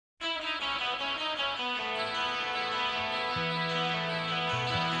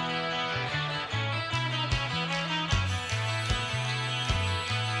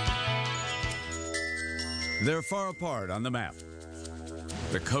They're far apart on the map.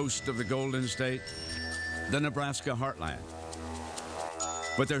 The coast of the Golden State, the Nebraska heartland.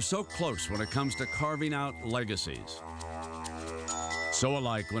 But they're so close when it comes to carving out legacies. So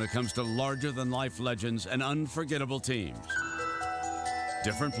alike when it comes to larger-than-life legends and unforgettable teams.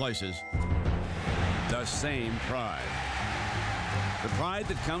 Different places, the same pride. The pride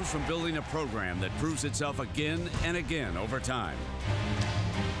that comes from building a program that proves itself again and again over time.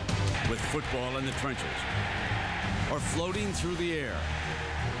 With football in the trenches, or floating through the air,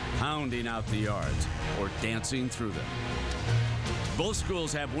 pounding out the yards, or dancing through them. Both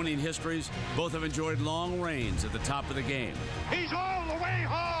schools have winning histories. Both have enjoyed long reigns at the top of the game. He's all the way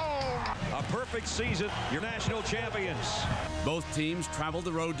home! A perfect season, your national champions. Both teams traveled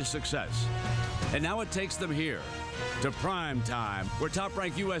the road to success. And now it takes them here, to prime time, where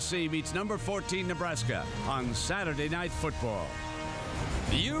top-ranked USC meets number 14 Nebraska on Saturday Night Football.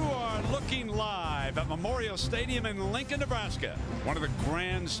 You are looking live at Memorial Stadium in Lincoln, Nebraska, one of the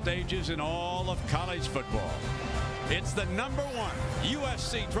grand stages in all of college football. It's the number 1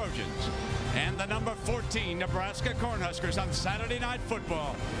 USC Trojans and the number 14 Nebraska Cornhuskers on Saturday Night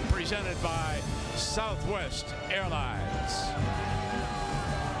Football, presented by Southwest Airlines.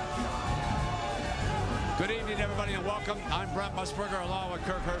 Good evening, everybody, and welcome. I'm Brent Musburger, along with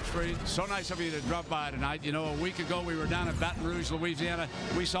Kirk Herbstreit. So nice of you to drop by tonight. You know, a week ago we were down in Baton Rouge, Louisiana.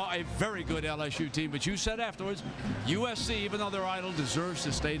 We saw a very good LSU team, but you said afterwards, USC, even though they're idle, deserves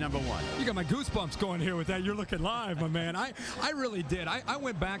to stay number 1. You got my goosebumps going here with that. You're looking live, my man. I really did. I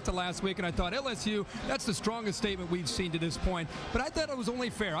went back to last week and I thought LSU, that's the strongest statement we've seen to this point. But I thought it was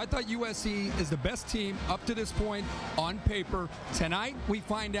only fair. I thought USC is the best team up to this point on paper. Tonight, we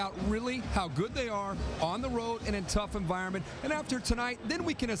find out really how good they are on the road and in tough environment. And after tonight, then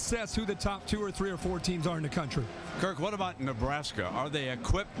we can assess who the top 2 or 3 or 4 teams are in the country. Kirk, what about Nebraska? Are they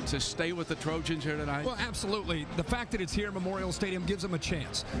equipped to stay with the Trojans here tonight? Well, absolutely. The fact that it's here in Memorial Stadium gives them a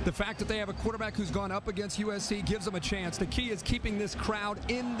chance. The fact that they have a quarterback who's gone up against USC gives them a chance. The key is keeping this crowd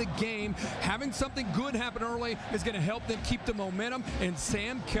in the game. Having something good happen early is going to help them keep the momentum, and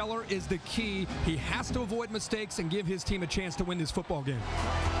Sam Keller is the key. He has to avoid mistakes and give his team a chance to win this football game.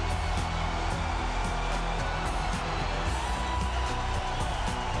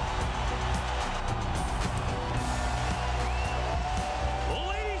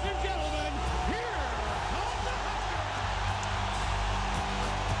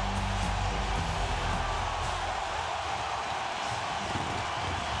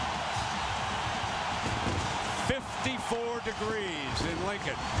 Degrees in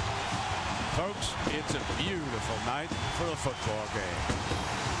Lincoln. Folks, it's a beautiful night for a football game.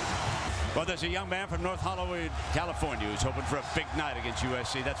 Well, there's a young man from North Hollywood, California, who's hoping for a big night against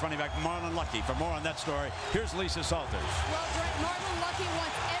USC. That's running back Marlon Lucky. For more on that story, here's Lisa Salters. Well, Brent, Marlon Lucky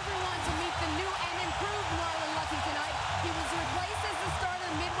wants everyone to meet the new and improved Marlon Lucky tonight. He was replaced as the starter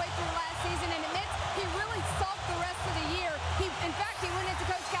midway through last season and admits he really sulked the rest of the year. In fact, he went into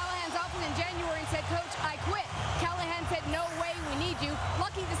Coach Callahan's office in January and said, "Coach, I quit." Callahan said, "No way, we need you."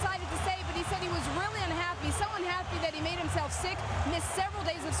 Lucky decided to stay, but he said he was really unhappy, so unhappy that he made himself sick, missed several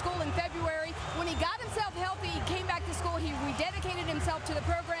days of school in February. When he got himself healthy, he came back to school, he rededicated himself to the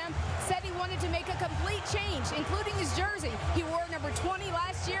program, said he wanted to make a complete change, including his jersey. He wore number 20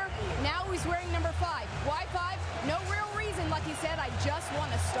 last year, now he's wearing number 5. Why 5? No real reason, Lucky said, "I just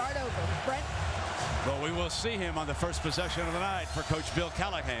want to start over." Brent? Well, we will see him on the first possession of the night for Coach Bill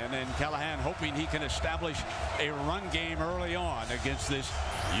Callahan, and Callahan hoping he can establish a run game early on against this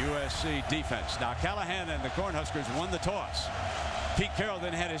USC defense. Now, Callahan and the Cornhuskers won the toss. Pete Carroll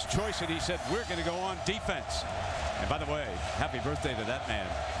then had his choice, and he said, "We're going to go on defense." And by the way, happy birthday to that man,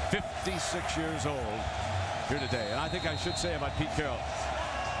 56 years old here today. And I think I should say about Pete Carroll,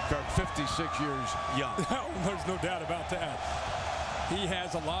 56 years young. There's no doubt about that. He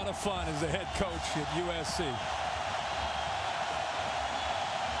has a lot of fun as the head coach at USC.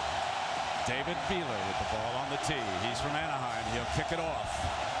 David Beeler with the ball on the tee. He's from Anaheim. He'll kick it off.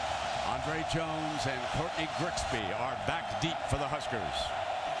 Andre Jones and Courtney Grigsby are back deep for the Huskers.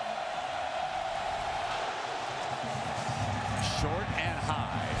 Short and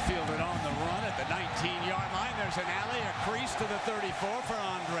high. Fielded on the run at the 19-yard line. There's an alley, a crease to the 34 for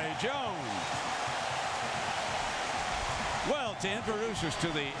Andre Jones. Well, to introduce us to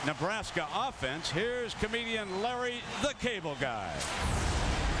the Nebraska offense, here's comedian Larry the Cable Guy.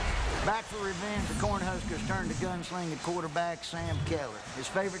 Back for revenge, the Cornhuskers turned to gunslinging quarterback Sam Keller. His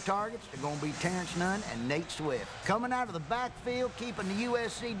favorite targets are going to be Terrence Nunn and Nate Swift. Coming out of the backfield, keeping the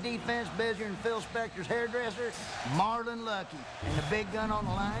USC defense busier than Phil Spector's hairdresser, Marlon Lucky. And the big gun on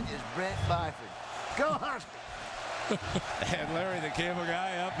the line is Brett Byford. Go Huskers! And Larry, the cable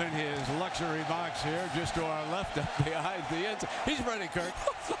guy, up in his luxury box here, just to our left up behind the end. He's ready, Kirk.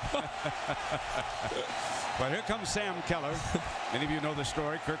 But here comes Sam Keller. Many of you know the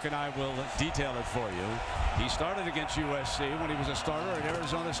story. Kirk and I will detail it for you. He started against USC when he was a starter at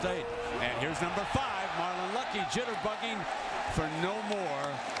Arizona State. And here's number 5, Marlon Lucky, jitterbugging for no more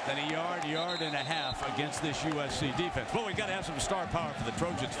than a yard and a half against this USC defense. Well, we got to have some star power for the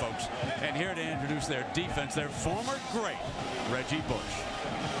Trojans, folks. And here to introduce their defense, their former great, Reggie Bush.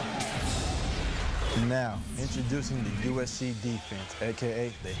 Now, introducing the USC defense,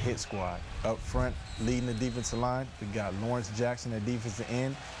 a.k.a. the hit squad. Up front, leading the defensive line, we got Lawrence Jackson at defensive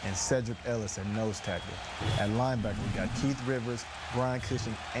end and Cedric Ellis at nose tackle. At linebacker, we got Keith Rivers, Brian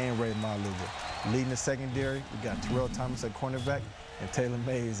Cushing, and Rey Mauluga. Leading the secondary, we got Terrell Thomas at cornerback and Taylor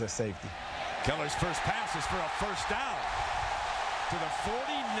Mays at safety. Keller's first pass is for a first down to the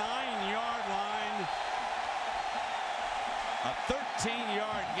 49-yard line. A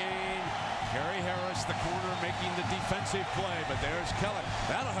 13-yard gain. Gary Harris, the corner, making the defensive play, but there's Keller.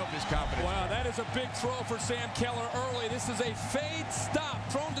 That'll help his confidence. Wow, that is a big throw for Sam Keller early. This is a fade stop,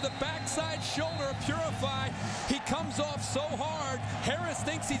 thrown to the backside shoulder of Purify. He comes off so hard, Harris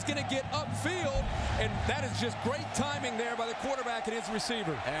thinks he's going to get upfield, and that is just great timing there by the quarterback and his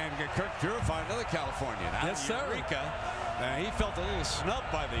receiver. And Kirk Purify, another Californian. Yes, sir. Eureka. He felt a little snub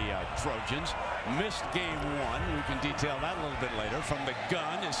by the Trojans. Missed game 1. We can detail that a little bit later. From the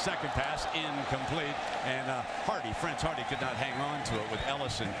gun, his second pass incomplete. And Franz Hardy could not hang on to it with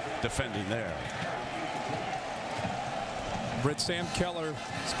Ellison defending there. Britt, Sam Keller,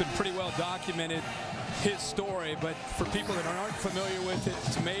 it's been pretty well documented, his story, but for people that aren't familiar with it,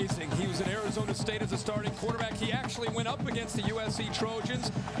 it's amazing. He was at Arizona State as a starting quarterback. He actually went up against the USC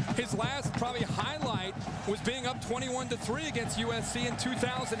Trojans. His last probably highlight was being up 21-3 against USC in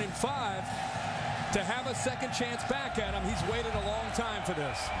 2005. To have a second chance back at him, he's waited a long time for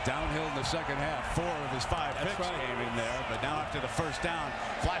this. Downhill in the second half. 4 of his 5 picks came in there, but now after the first down,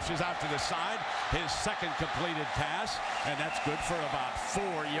 flashes out to the side. His second completed pass, and that's good for about 4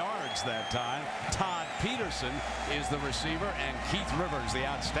 yards that time. Todd Peterson is the receiver, and Keith Rivers, the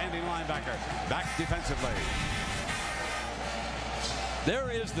outstanding linebacker, back defensively.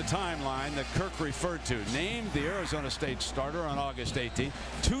 There is the timeline that Kirk referred to. Named the Arizona State starter on August 18th.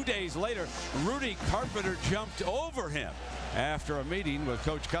 2 days later, Rudy Carpenter jumped over him after a meeting with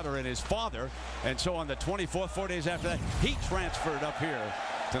Coach Cutter and his father. And so on the 24th, 4 days after that, he transferred up here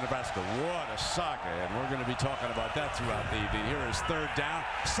to Nebraska. What a saga. And we're going to be talking about that throughout the evening. Here is third down.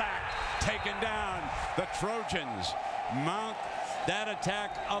 Sacked. Taken down. The Trojans mount that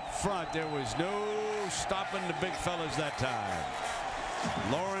attack up front. There was no stopping the big fellas that time.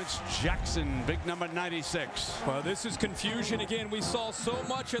 Lawrence Jackson, big number 96. Well, this is confusion again. We saw so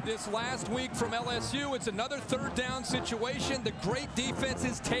much of this last week from LSU. It's another third down situation. The great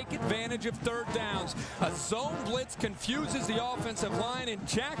defenses take advantage of third downs. A zone blitz confuses the offensive line, and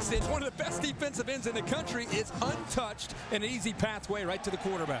Jackson, one of the best defensive ends in the country, is untouched. An easy pathway right to the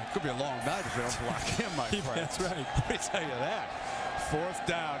quarterback. Could be a long night if they don't block him, my friend. That's right. Let me tell you that. Fourth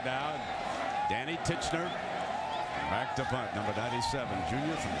down now. Danny Titchener. Back to punt, number 97,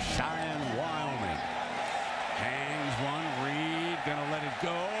 junior from Cheyenne, Wyoming. Hangs one, Reed gonna let it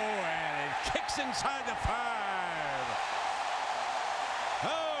go, and it kicks inside the 5.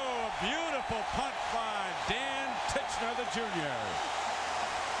 Oh, a beautiful punt by Dan Titchener, the junior.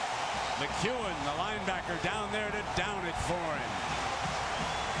 McEwen, the linebacker, down there to down it for him.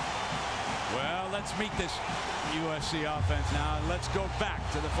 Well, let's meet this USC offense now. Let's go back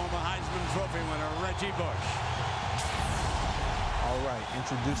to the former Heisman Trophy winner, Reggie Bush. All right,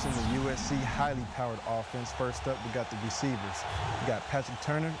 introducing the USC highly powered offense. First up, we got the receivers. We got Patrick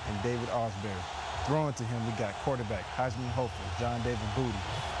Turner and David Osbury. Throwing to him, we got quarterback Heisman hopeful John David Booty.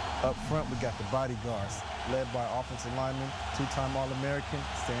 Up front, we got the bodyguards, led by offensive lineman, 2-time All-American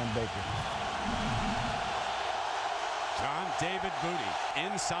Sam Baker. John David Booty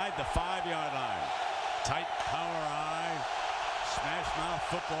inside the 5-yard line. Tight power eye, smash mouth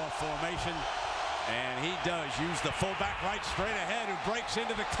football formation. And he does use the fullback right straight ahead, who breaks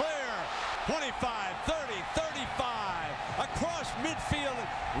into the clear. 25, 30, 35, across midfield,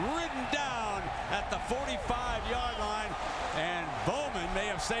 ridden down at the 45-yard line. And Bowman may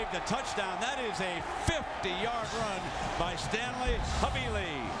have saved a touchdown. That is a 50-yard run by Stanley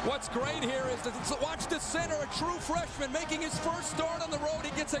Havili. What's great here is to watch the center, a true freshman, making his first start on the road.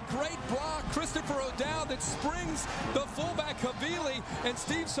 He gets a great block. Christopher O'Dowd that springs the fullback Havili, and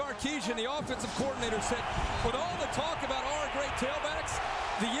Steve Sarkisian, the offensive coordinator, said, with all the talk about our great tailbacks,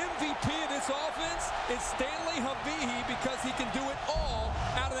 The MVP of this offense is Stanley Habihi because he can do it all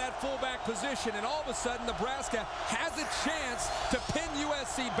out of that fullback position. And all of a sudden, Nebraska has a chance to pin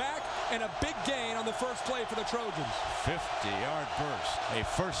USC back, and a big gain on the first play for the Trojans. 50-yard burst. A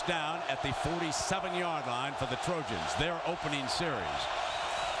first down at the 47-yard line for the Trojans. Their opening series.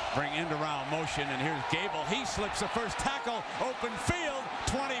 Bring end-around motion, and here's Gable. He slips the first tackle. Open field,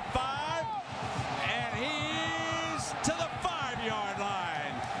 25. And he's to the 5-yard line.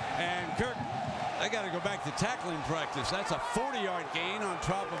 And Kirk, I got to go back to tackling practice. That's a 40-yard gain on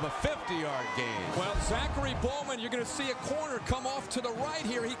top of a 50-yard gain. Well, Zachary Bowman, you're going to see a corner come off to the right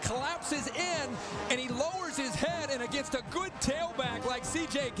here. He collapses in, and he lowers his head, and against a good tailback like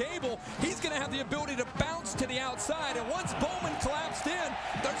C.J. Gable, he's going to have the ability to bounce to the outside. And once Bowman collapsed in,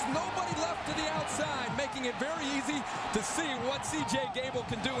 there's nobody left to the outside, making it very easy to see what C.J. Gable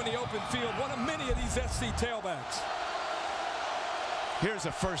can do in the open field. One of many of these SC tailbacks. Here's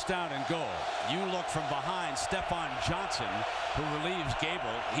a first down and goal. You look from behind, Stephon Johnson, who relieves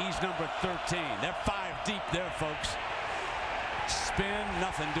Gable. He's number 13. They're 5 deep there, folks. Spin,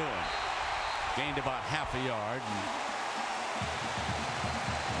 nothing doing. Gained about half a yard.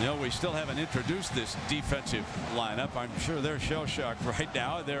 You know, we still haven't introduced this defensive lineup. I'm sure they're shell-shocked right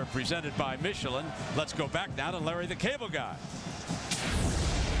now. They're presented by Michelin. Let's go back now to Larry the Cable Guy.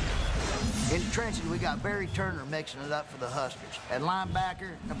 In the trenches, we got Barry Turner mixing it up for the Huskers. At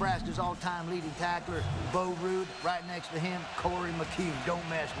linebacker, Nebraska's all-time leading tackler, Bo Rude. Right next to him, Corey McHugh. Don't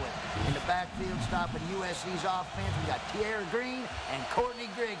mess with him. In the backfield, stopping USC's offense, we got Tierra Green and Courtney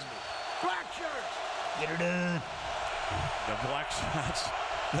Grigsby. Black shirts, get her done. The black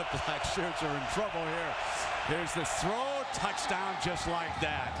shirts are in trouble here. Here's the throw, touchdown just like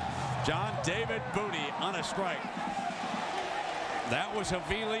that. John David Booty on a strike. That was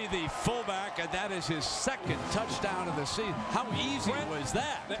Havili, the fullback, and that is his second touchdown of the season. How easy was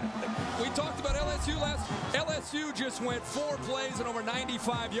that? We talked about LSU last. LSU just went 4 plays and over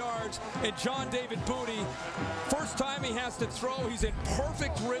 95 yards. And John David Booty, first time he has to throw, he's in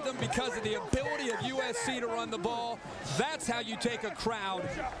perfect rhythm because of the ability of USC to run the ball. That's how you take a crowd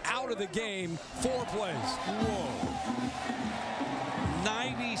out of the game. 4 plays. Whoa.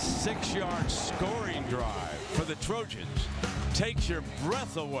 96-yard scoring drive for the Trojans. Takes your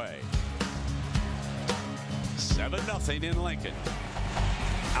breath away. 7-0 in Lincoln.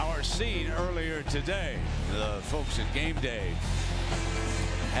 Our scene earlier today, the folks at Game Day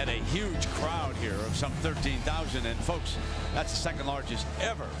had a huge crowd here of some 13,000, and folks, that's the second largest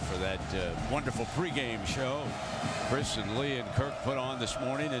ever for that wonderful pregame show Chris and Lee and Kirk put on this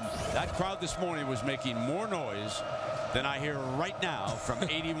morning, and that crowd this morning was making more noise than I hear right now from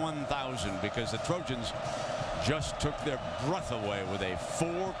 81,000 because the Trojans just took their breath away with a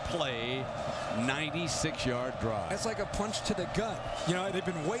 4-play, 96-yard drive. That's like a punch to the gut. You know, they've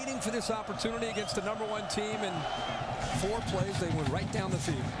been waiting for this opportunity against the #1 team, and 4 plays, they went right down the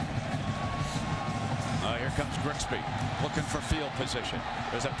field. Here comes Grigsby looking for field position.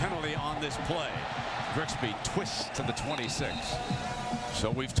 There's a penalty on this play. Grigsby twists to the 26. So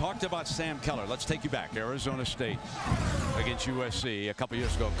we've talked about Sam Keller. Let's take you back. Arizona State against USC a couple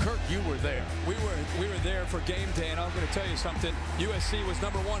years ago. Kirk, you were there. We were there for game day, and I'm going to tell you something. USC was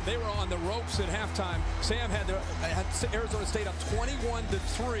 #1. They were on the ropes at halftime. Sam had Arizona State up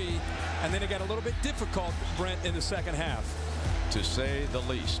 21-3, and then it got a little bit difficult, Brent, in the second half. To say the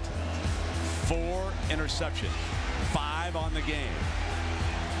least. 4 interceptions, 5 on the game.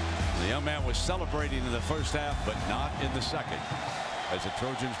 The young man was celebrating in the first half, but not in the second. As the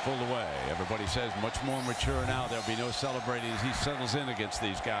Trojans pulled away, everybody says much more mature now. There'll be no celebrating as he settles in against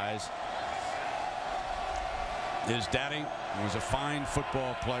these guys. His daddy was a fine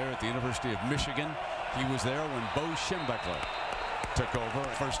football player at the University of Michigan. He was there when Bo Schembechler took over.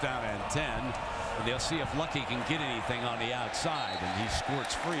 First down and 10. And they'll see if Lucky can get anything on the outside, and he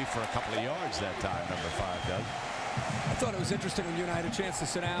squirts free for a couple of yards that time, number 5 does. I thought it was interesting when you and I had a chance to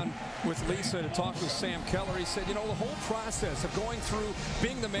sit down with Lisa to talk with Sam Keller. He said, you know, the whole process of going through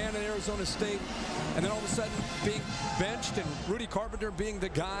being the man at Arizona State and then all of a sudden being benched and Rudy Carpenter being the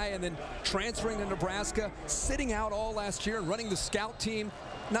guy and then transferring to Nebraska, sitting out all last year and running the scout team.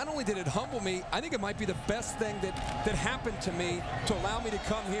 Not only did it humble me, I think it might be the best thing that happened to me to allow me to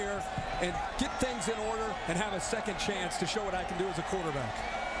come here and get things in order and have a second chance to show what I can do as a quarterback.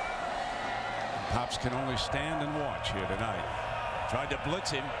 Pops can only stand and watch here tonight. Tried to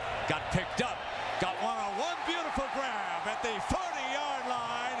blitz him, got picked up, got one beautiful grab at the 40-yard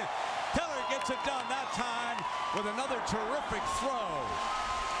line. Keller gets it done that time with another terrific throw.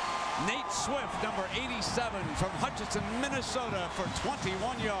 Nate Swift, number 87 from Hutchinson, Minnesota, for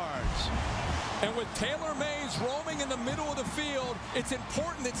 21 yards. And with Taylor Mays roaming in the middle of the field, it's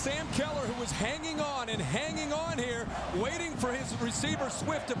important that Sam Keller, who was hanging on and hanging on here, waiting for his receiver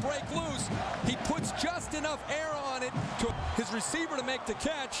Swift to break loose, he puts just enough air on it to his receiver to make the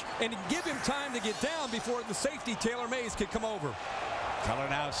catch and give him time to get down before the safety Taylor Mays could come over. Keller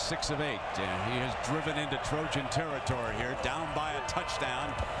now 6 of 8. He has driven into Trojan territory here, down by a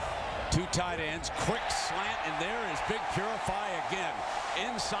touchdown. 2 tight ends, quick slant, and there is Big Purify again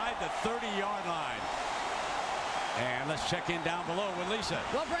inside the 30-yard line. And let's check in down below with Lisa.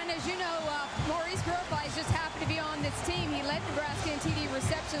 Well, Brent, as you know, Maurice Purify just happened to be on this team. He led Nebraska in TD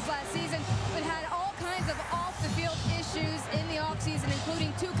receptions last season, but had all kinds of off-the-field issues in the offseason,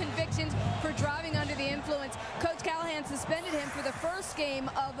 including 2 convictions for driving under the influence. Coach Callahan suspended him for the first game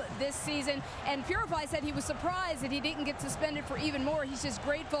of this season, and Purify said he was surprised that he didn't get suspended for even more. He's just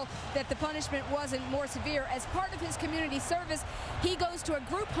grateful that the punishment wasn't more severe. As part of his community service, he goes to a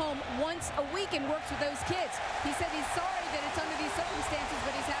group home once a week and works with those kids. He said he's sorry that it's under these circumstances,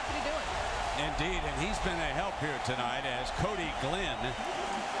 but he's happy to do it. Indeed, and he's been a help here tonight as Cody Glenn,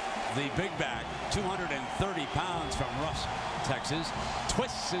 the big back, 230 pounds from Rusk, Texas,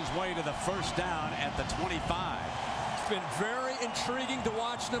 twists his way to the first down at the 25. It's been very intriguing to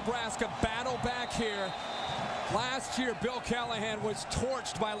watch Nebraska battle back here. Last year, Bill Callahan was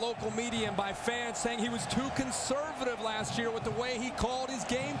torched by local media and by fans, saying he was too conservative last year with the way he called his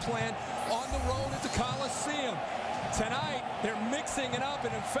game plan on the road at the Coliseum. Tonight, they're mixing it up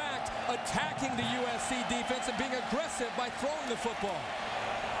and, in fact, attacking the USC defense and being aggressive by throwing the football.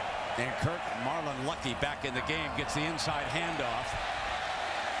 And Kirk, Marlon Lucky back in the game, gets the inside handoff.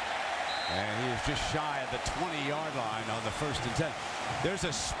 And he is just shy of the 20-yard line on the 1st and 10. There's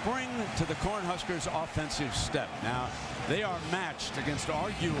a spring to the Cornhuskers' offensive step. Now, they are matched against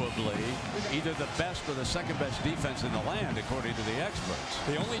arguably either the best or the second-best defense in the land, according to the experts.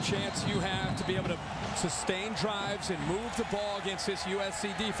 The only chance you have to be able to sustain drives and move the ball against this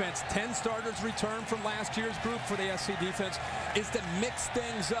USC defense, 10 starters returned from last year's group for the SC defense, is to mix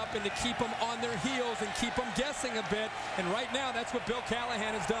things up and to keep them on their heels and keep them guessing a bit. And right now, that's what Bill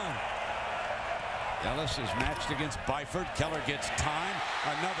Callahan has done. Ellis is matched against Byford. Keller gets time.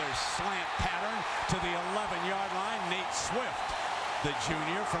 Another slant pattern to the 11-yard line. Nate Swift, the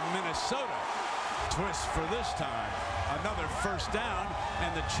junior from Minnesota. Twist for this time. Another first down,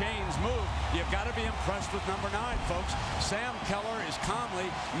 and the chains move. You've got to be impressed with number 9, folks. Sam Keller is calmly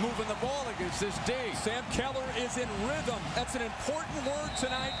moving the ball against this D. Sam Keller is in rhythm. That's an important word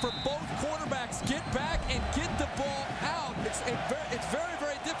tonight for both quarterbacks. Get back and get the ball out. It's very,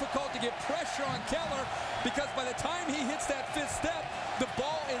 very difficult to get pressure on Keller because by the time he hits that 5th step, the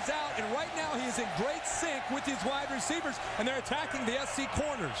ball is out. And right now he is in great sync with his wide receivers, and they're attacking the SC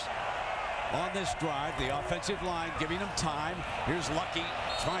corners. On this drive, the offensive line giving him time. Here's Lucky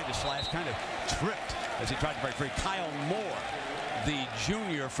trying to slash, kind of tripped as he tried to break free. Kyle Moore, the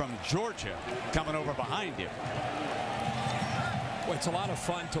junior from Georgia, coming over behind him. Well, it's a lot of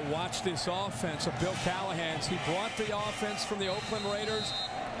fun to watch this offense of Bill Callahan's. He brought the offense from the Oakland Raiders.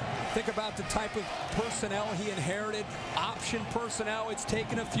 Think about the type of personnel he inherited, option personnel. It's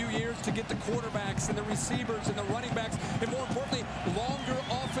taken a few years to get the quarterbacks and the receivers and the running backs, and more importantly, longer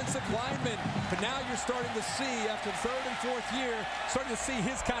offensive linemen. But now you're starting to see, after the 3rd and 4th year, starting to see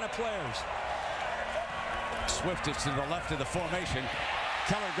his kind of players. Swift is to the left of the formation.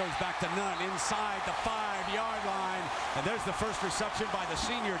 Keller goes back to Nunn inside the 5-yard line. And there's the first reception by the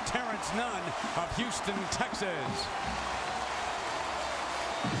senior Terrence Nunn of Houston, Texas.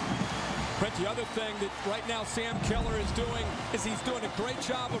 But the other thing that right now Sam Keller is doing is he's doing a great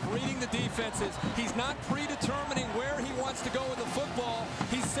job of reading the defenses. He's not predetermining where he wants to go with the football.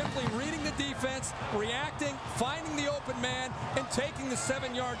 He's simply reading the defense, reacting, finding the open man, and taking the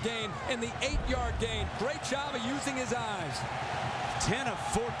 7-yard gain and the 8-yard gain. Great job of using his eyes. 10 of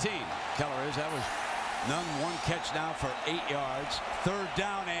 14, Keller is. That was Nunn, 1 catch now for 8 yards. 3rd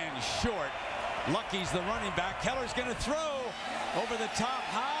down and short. Lucky's the running back. Keller's going to throw over the top,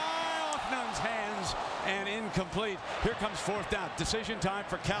 high off Nunn's hands, and incomplete. Here comes 4th down. Decision time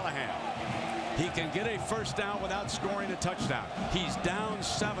for Callahan. He can get a first down without scoring a touchdown. He's down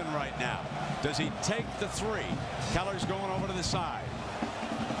 7 right now. Does he take the 3? Keller's going over to the side.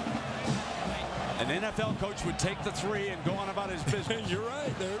 An NFL coach would take the 3 and go on about his business. You're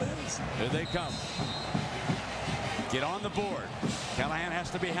right. There it is. Here they come. Get on the board. Callahan has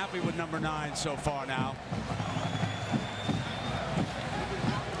to be happy with number 9 so far now.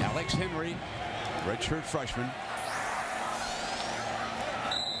 Alex Henry, redshirt freshman.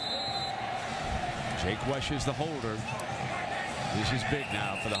 Jake Wesh is the holder. This is big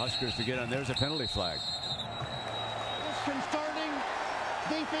now for the Huskers to get on. There's a penalty flag. Starting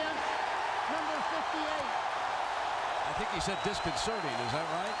defense, number he said disconcerting. Is that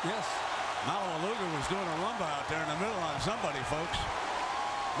right? Yes. Marlon Lucky was doing a rumba out there in the middle on somebody, folks.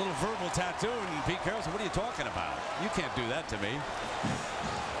 Little verbal tattoo, and Pete Carroll said, what are you talking about? You can't do that to me.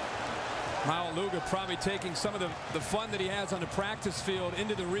 Marlon Lucky probably taking some of the fun that he has on the practice field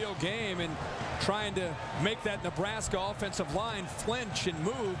into the real game and trying to make that Nebraska offensive line flinch and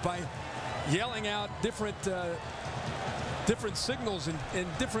move by yelling out different signals and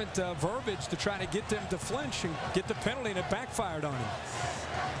different verbiage to try to get them to flinch and get the penalty, and it backfired on him.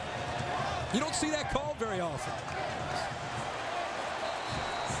 You don't see that called very often.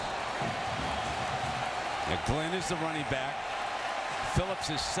 Now Glenn is the running back. Phillips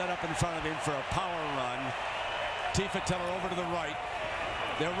is set up in front of him for a power run. Tifa Teller over to the right.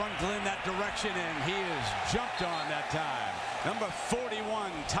 They'll run Glenn that direction, and he is jumped on that time. Number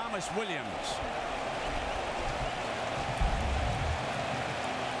 41, Thomas Williams.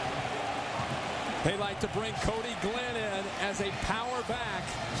 They like to bring Cody Glenn in as a power back.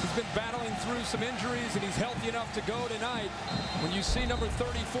 He's been battling through some injuries, and he's healthy enough to go tonight. When you see number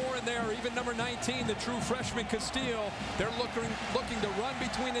 34 in there, or even number 19, the true freshman Castile, they're looking to run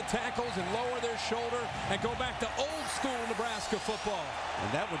between the tackles and lower their shoulder and go back to old school Nebraska football.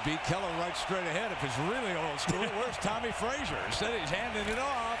 And that would be Keller right straight ahead if it's really old school. Where's Tommy Frazier? Said he's handing it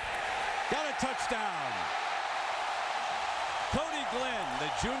off. Got a touchdown. Cody Glenn, the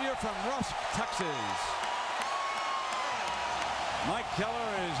junior from Rusk, Texas. Mike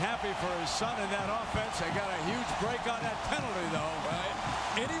Keller is happy for his son in that offense. They got a huge break on that penalty, though. Right.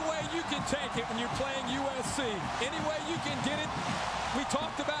 Any way you can take it when you're playing USC. Any way you can get it. We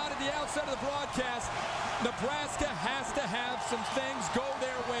talked about at the outset of the broadcast, Nebraska has to have some things go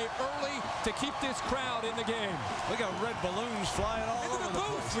their way early to keep this crowd in the game. We got red balloons flying all over the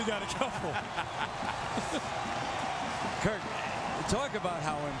booth. We got a couple. Kirk, talk about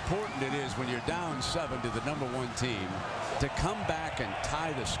how important it is when you're down 7 to the #1 team to come back and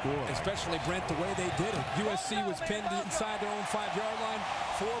tie the score. Especially, Brent, the way they did it. USC was pinned inside their own 5-yard line.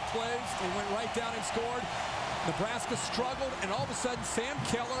 4 plays, they went right down and scored. Nebraska struggled, and all of a sudden Sam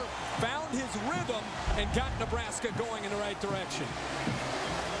Keller found his rhythm and got Nebraska going in the right direction.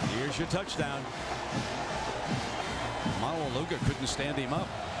 Here's your touchdown. Marlon Lucky couldn't stand him up.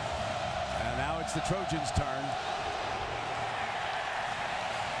 And now it's the Trojans' turn.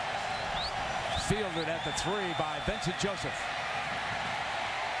 Fielded at the 3 by Vincent Joseph.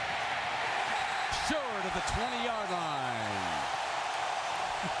 Short of the 20-yard line.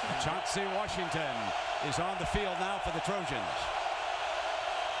 Chauncey Washington is on the field now for the Trojans.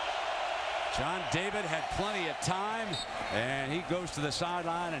 John David had plenty of time, and he goes to the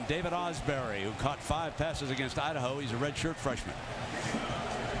sideline, and David Osbury, who caught 5 passes against Idaho, he's a redshirt freshman.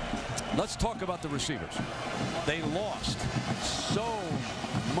 Let's talk about the receivers. They lost so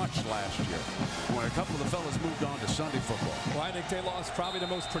much last year when a couple of the fellas moved on to Sunday football. Well, I think they lost probably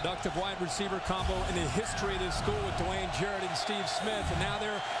the most productive wide receiver combo in the history of this school with Dwayne Jarrett and Steve Smith, and now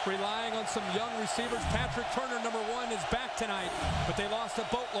they're relying on some young receivers. Patrick Turner, number 1, is back tonight, but they lost a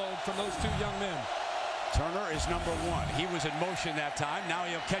boatload from those 2 young men. Turner is number 1. He was in motion that time. Now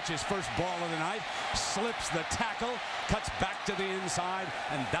he'll catch his first ball of the night, slips the tackle, cuts back to the inside,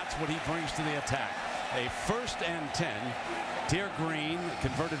 and that's what he brings to the attack. A 1st and 10. Deer Green,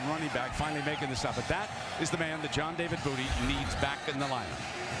 converted running back, finally making the stop. But that is the man that John David Booty needs back in the lineup.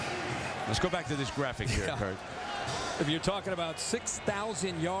 Let's go back to this graphic here, Kurt. If you're talking about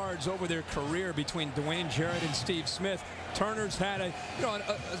 6,000 yards over their career between Dwayne Jarrett and Steve Smith, Turner's had a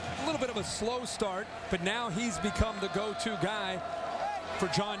little bit of a slow start, but now he's become the go-to guy for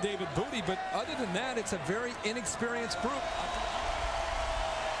John David Booty. But other than that, it's a very inexperienced group.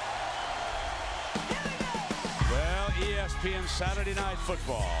 Well, ESPN Saturday Night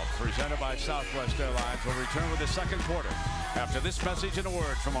Football, presented by Southwest Airlines, will return with the 2nd quarter after this message and a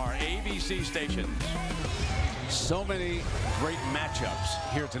word from our ABC stations. So many great matchups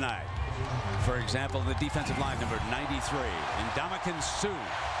here tonight. For example, the defensive line, number 93, Ndamukong Suh,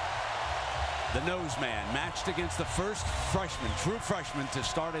 the nose man, matched against the first freshman, true freshman, to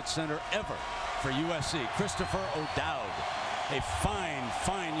start at center ever for USC, Christopher O'Dowd. A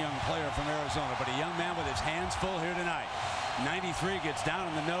fine young player from Arizona, but a young man with his hands full here tonight. 93 gets down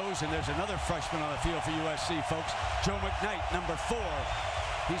on the nose, and there's another freshman on the field for USC, folks. Joe McKnight, number 4.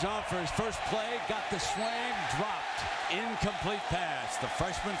 He's on for his first play, got the swing, dropped. Incomplete pass. The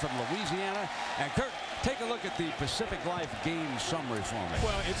freshman from Louisiana. And Kurt, take a look at the Pacific Life game summary for me.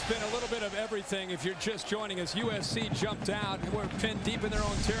 Well, it's been a little bit of everything. If you're just joining us, USC jumped out and were pinned deep in their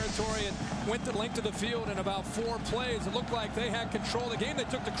own territory and went the length of the field in about 4 plays. It looked like they had control of the game. They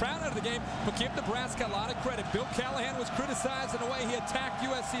took the crowd out of the game, but give Nebraska a lot of credit. Bill Callahan was criticized in the way he attacked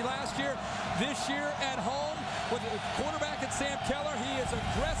USC last year. This year at home, with the quarterback and Sam Keller, he is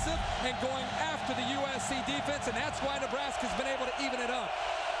aggressive and going after the USC defense, and that's why Nebraska's been able to even it up.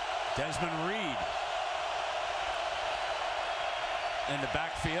 Desmond Reed in the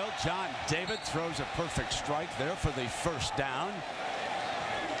backfield. John David throws a perfect strike there for the first down.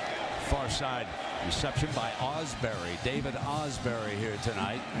 Far side reception by Osbury. David Osbury here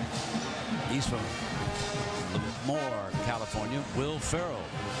tonight. He's from Lemoore, California. Will Ferrell,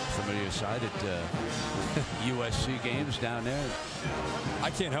 familiar side at USC games down there. I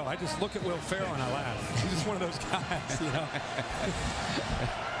can't help. I just look at Will Ferrell and I laugh. He's just one of those guys, you know.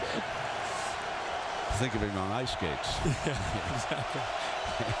 Think of him on ice skates. Yeah, exactly.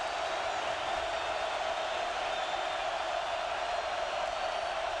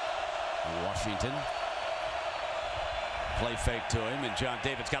 Washington. Play fake to him, and John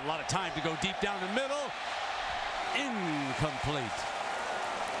David's got a lot of time to go deep down the middle. Incomplete.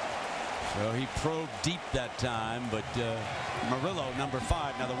 So he probed deep that time, but Murillo, number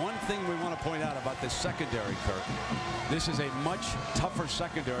 5. Now, the one thing we want to point out about this secondary, Kirk, this is a much tougher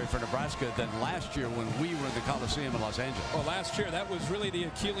secondary for Nebraska than last year when we were in the Coliseum in Los Angeles. Well, last year, that was really the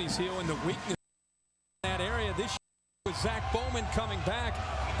Achilles heel and the weakness in that area. This year, with Zach Bowman coming back,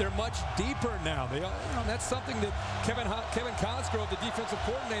 they're much deeper now. That's something that Kevin Cosgrove, the defensive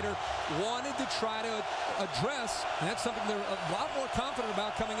coordinator, wanted to try to address, and that's something they're a lot more confident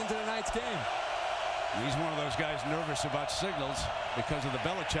about coming into tonight's game. He's one of those guys nervous about signals because of the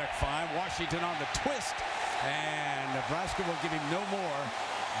Belichick fine. Washington on the twist, and Nebraska will give him no more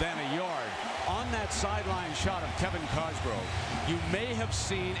than a yard. On that sideline shot of Kevin Cosgrove, you may have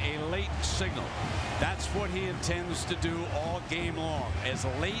seen a late signal. That's what he intends to do all game long, as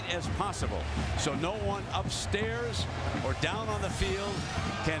late as possible, so no one upstairs or down on the field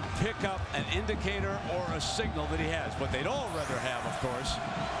can pick up an indicator or a signal that he has. What they'd all rather have, of course,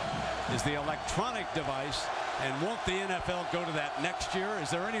 is the electronic device. And won't the NFL go to that next year?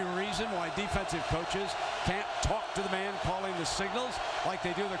 Is there any reason why defensive coaches can't talk to the man calling the signals like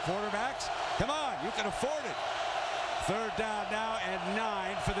they do the quarterbacks? Come on, you can afford it. Third down now and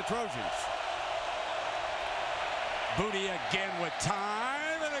 9 for the Trojans. Booty again with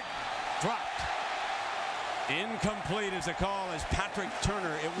time, and it dropped. Incomplete is the call as Patrick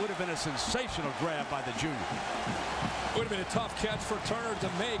Turner. It would have been a sensational grab by the junior. It would have been a tough catch for Turner to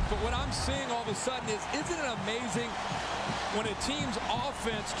make, but what I'm seeing all of a sudden is, isn't it amazing when a team's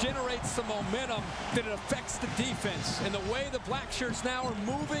offense generates some momentum that it affects the defense, and the way the black shirts now are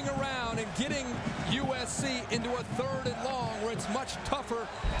moving around and getting USC into a 3rd and long where it's much tougher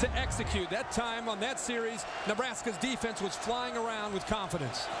to execute. That time on that series, Nebraska's defense was flying around with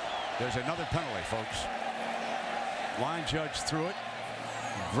confidence. There's another penalty, folks. Line judge threw it.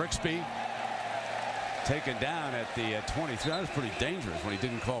 Grigsby taken down at the 23. That was pretty dangerous when he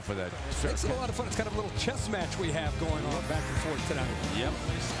didn't call for that. It's a lot of fun. It's kind of a little chess match we have going on back and forth tonight. Yep.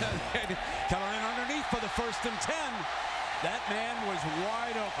 Keller in underneath for the 1st and 10. That man was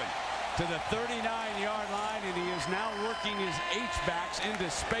wide open to the 39-yard line, and he is now working his H-backs into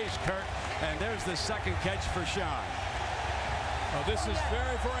space, Kurt. And there's the second catch for Sean. Oh, this is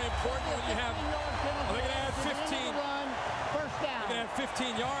very, very important when you have, they're going to add 15. They're going to have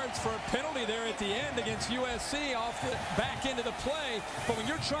 15 yards for a penalty there at the end against USC off the back into the play. But when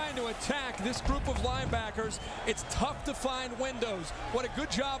you're trying to attack this group of linebackers, it's tough to find windows. What a good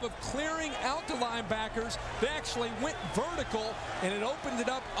job of clearing out the linebackers. They actually went vertical, and it opened it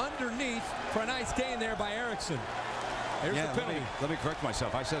up underneath for a nice gain there by Erickson. Here's the penalty. Let me correct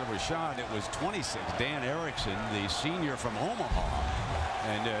myself. I said it was Sean. It was 26. Dan Erickson, the senior from Omaha.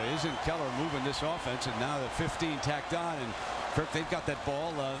 And isn't Keller moving this offense? And now the 15 tacked on. And Kirk, they've got that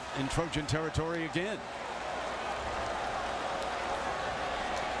ball in Trojan territory again.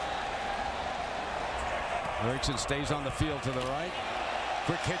 Erickson stays on the field to the right.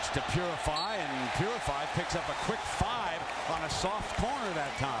 Quick hitch to Purify, and Purify picks up a quick 5 on a soft corner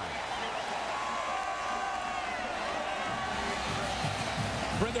that time.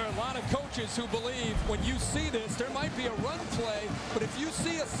 There are a lot of coaches who believe when you see this, there might be a run play, but if you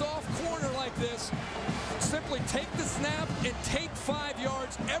see a soft corner like this, simply take the snap and take 5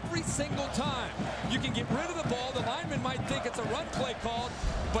 yards every single time. You can get rid of the ball. The lineman might think it's a run play called,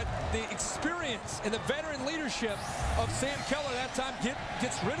 but the experience and the veteran leadership of Sam Keller that time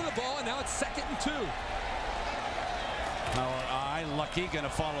gets rid of the ball, and now it's 2nd and 2. Lucky going to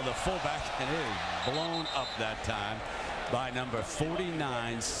follow the fullback, and it is blown up that time by number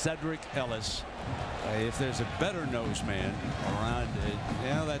 49, Cedric Ellis. If there's a better nose man around,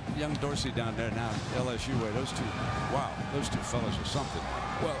 that young Dorsey down there now, LSU way, those two fellas are something.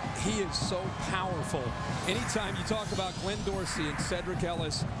 Well, he is so powerful. Anytime you talk about Glenn Dorsey and Cedric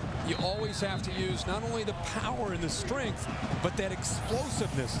Ellis, you always have to use not only the power and the strength, but that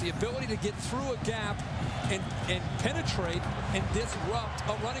explosiveness, the ability to get through a gap and penetrate and disrupt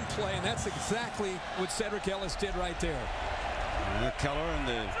a running play, and that's exactly what Cedric Ellis did right there. Keller and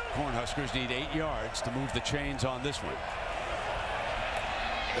the Cornhuskers need 8 yards to move the chains on this one.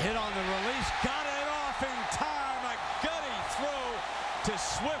 Hit on the release, got it off in time. A gutty throw to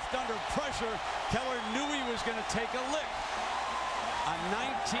Swift under pressure. Keller knew he was going to take a lick. A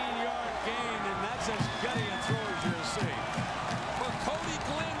 19-yard gain, and that's as gutty a throw as you'll see. Well, Cody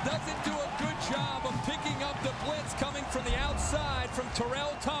Glenn doesn't do a good job of picking up the blitz coming from the outside from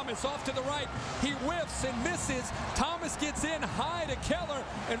Terrell Thomas off to the right. He whiffs and misses. Thomas gets in high to Keller,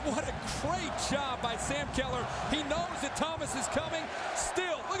 and what a great job by Sam Keller. He knows that Thomas is coming.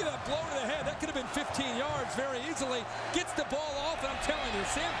 Still, look at that blow to the head. That could have been 15 yards very easily. Gets the ball off, and I'm telling you,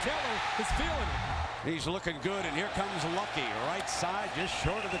 Sam Keller is feeling it. He's looking good, and here comes Lucky. Right side, just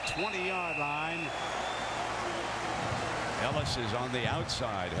short of the 20-yard line. Ellis is on the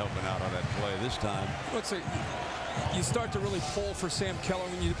outside helping out on that play this time. Let's see. You start to really pull for Sam Keller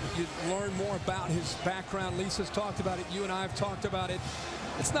when you learn more about his background. Lisa's talked about it. You and I have talked about it.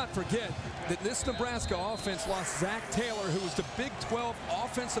 Let's not forget that this Nebraska offense lost Zach Taylor, who was the Big 12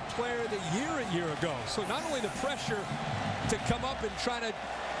 Offensive Player of the Year a year ago. So not only the pressure to come up and try to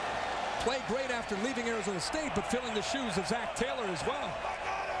play great after leaving Arizona State, but filling the shoes of Zach Taylor as well.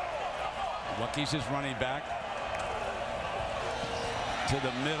 Lucky's his running back. To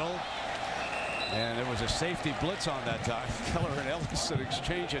the middle, and there was a safety blitz on that time. Keller and Ellis are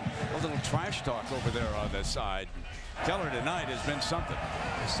exchanging a little trash talk over there on the side. Keller tonight has been something.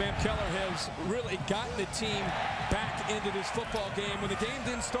 Sam Keller has really gotten the team back into this football game. When the game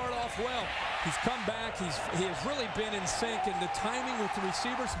didn't start off well, he's come back. He has really been in sync, and the timing with the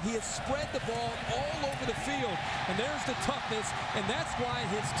receivers, he has spread the ball all over the field, and there's the toughness, and that's why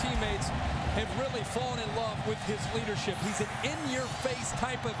his teammates have really fallen in love with his leadership. He's an in-your-face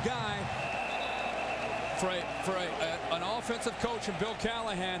type of guy for an offensive coach in Bill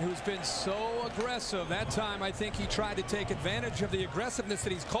Callahan, who's been so aggressive. That time, I think he tried to take advantage of the aggressiveness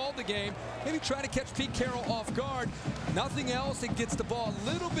that he's called the game. Maybe try to catch Pete Carroll off guard. Nothing else. It gets the ball a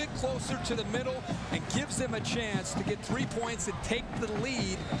little bit closer to the middle and gives them a chance to get 3 points and take the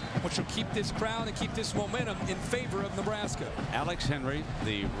lead, which will keep this crowd and keep this momentum in favor of Nebraska. Alex Henry,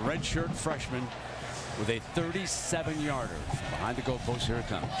 the redshirt freshman, with a 37-yarder. Behind the goalpost, here it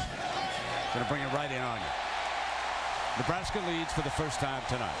comes. Going to bring it right in on you. Nebraska leads for the first time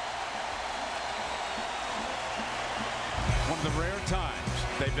tonight. One of the rare times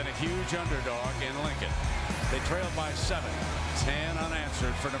they've been a huge underdog in Lincoln. They trailed by 7, 10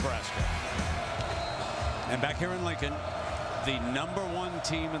 unanswered for Nebraska. And back here in Lincoln, the #1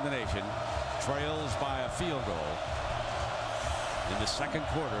 team in the nation trails by a field goal in the second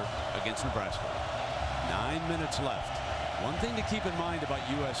quarter against Nebraska. 9 minutes left. One thing to keep in mind about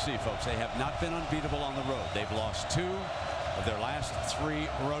USC, folks, they have not been unbeatable on the road. They've lost 2 of their last 3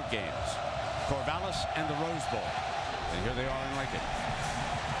 road games. Corvallis and the Rose Bowl. And here they are in Lincoln.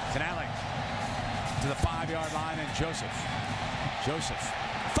 Canale to the 5-yard line, and Joseph.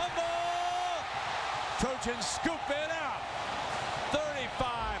 Fumble! Trojans scoop it out.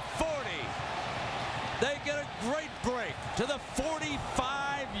 35-40. They get a great break to the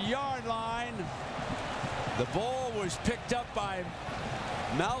 45-yard line. The ball was picked up by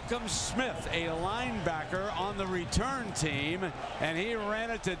Malcolm Smith, a linebacker on the return team, and he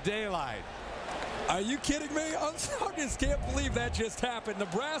ran it to daylight. Are you kidding me? I just can't believe that just happened.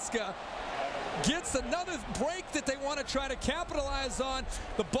 Nebraska gets another break that they want to try to capitalize on.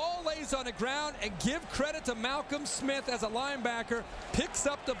 The ball lays on the ground, and give credit to Malcolm Smith as a linebacker. Picks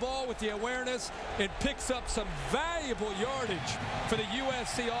up the ball with the awareness and picks up some valuable yardage for the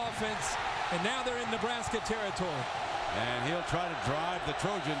USC offense. And now they're in Nebraska territory. And he'll try to drive the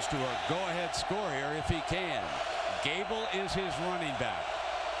Trojans to a go-ahead score here if he can. Gable is his running back.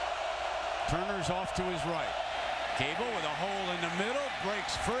 Turner's off to his right. Gable with a hole in the middle,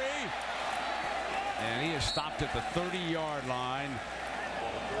 breaks free. And he is stopped at the 30-yard line.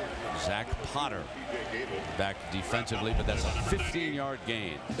 Zach Potter back defensively, but that's a 15-yard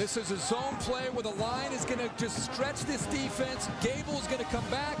gain. This is a zone play where the line is going to just stretch this defense. Gable's going to come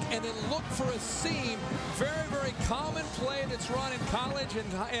back and then look for a seam. Very, very common play that's run in college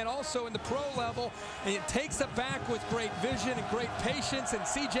and also in the pro level. And it takes it back with great vision and great patience. And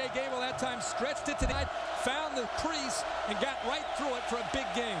C.J. Gable that time stretched it to the side, found the crease, and got right through it for a big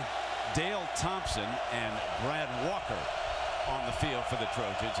gain. Dale Thompson and Brad Walker on the field for the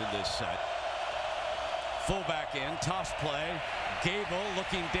Trojans in this set. Fullback in, toss play. Gable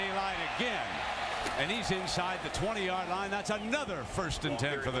looking daylight again. And he's inside the 20-yard line. That's another 1st and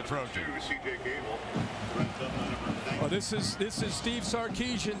 10 for the Trojans. Well, this is Steve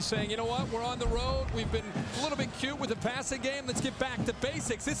Sarkisian saying, you know what, we're on the road. We've been a little bit cute with the passing game. Let's get back to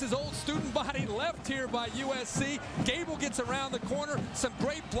basics. This is old student body left here by USC. Gable gets around the corner. Some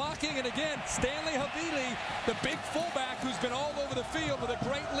great blocking. And again, Stanley Havili, the big fullback who's been all over the field with a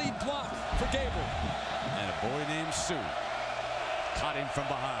great lead block for Gable. And a boy named Sue caught him from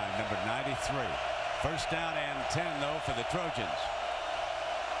behind, number 93. 1st down and 10, though, for the Trojans.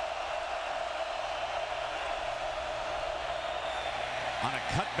 On a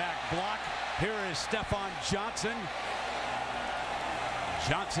cutback block, here is Stephon Johnson.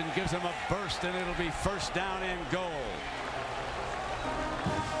 Johnson gives him a burst, and it'll be 1st down and goal.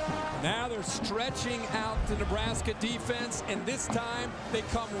 Now they're stretching out the Nebraska defense, and this time they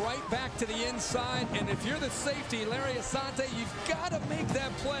come right back to the inside. And if you're the safety, Larry Asante, you've got to make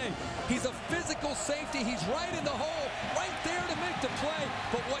that play. He's a physical safety. He's right in the hole, right there to make the play.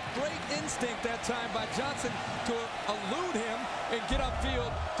 But what great instinct that time by Johnson to elude him and get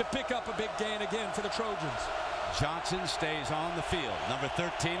upfield to pick up a big gain again for the Trojans. Johnson stays on the field. Number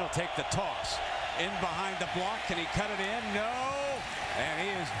 13 will take the toss. In behind the block. Can he cut it in? No. And he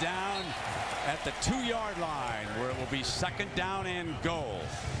is down at the 2-yard line, where it will be 2nd down and goal.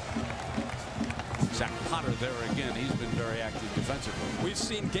 Zach Potter there again. He's been very active defensively. We've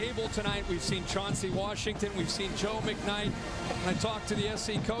seen Gable tonight. We've seen Chauncey Washington. We've seen Joe McKnight. When I talk to the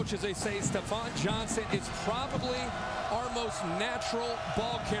SC coaches, they say Stephon Johnson is probably our most natural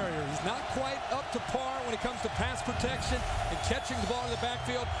ball carrier. He's not quite up to par when it comes to pass protection and catching the ball in the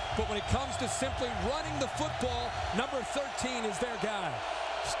backfield, but when it comes to simply running the football, number 13 is their guy.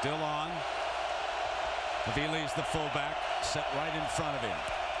 Still on. Havili's the fullback, set right in front of him.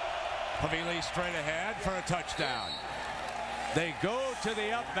 Havili straight ahead for a touchdown. They go to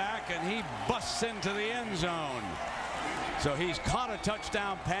the up back, and he busts into the end zone. So he's caught a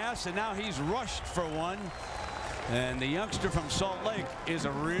touchdown pass, and now he's rushed for one. And the youngster from Salt Lake is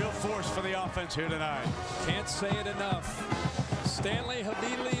a real force for the offense here tonight. Can't say it enough. Stanley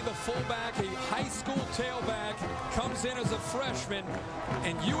Havili, the fullback, a high school tailback, comes in as a freshman.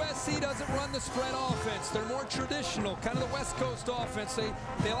 And USC doesn't run the spread offense. They're more traditional, kind of the West Coast offense.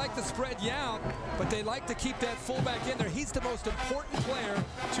 They like to spread you out, but they like to keep that fullback in there. He's the most important player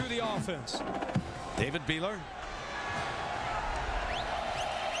to the offense. David Beeler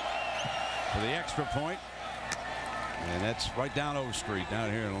for the extra point. And that's right down O Street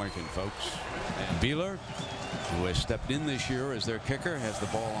down here in Lincoln, folks. And Beeler, who has stepped in this year as their kicker, has the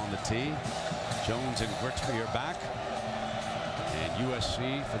ball on the tee. Jones and Grigsby are back. And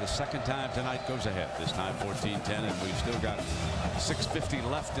USC, for the 2nd time tonight, goes ahead. This time 14-10, and we've still got 6:50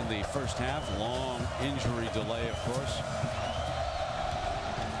 left in the 1st half. Long injury delay, of course.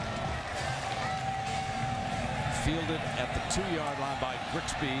 Fielded at the 2-yard line by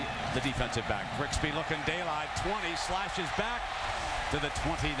Grigsby, the defensive back. Grigsby looking daylight, 20, slashes back to the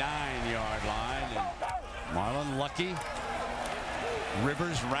 29-yard line. And Marlon Lucky,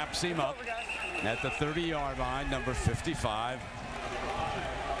 Rivers wraps him up at the 30-yard line, number 55.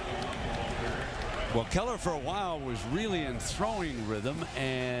 Well, Keller for a while was really in throwing rhythm,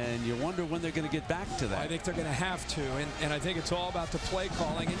 and you wonder when they're going to get back to that. I think they're going to have to, and I think it's all about the play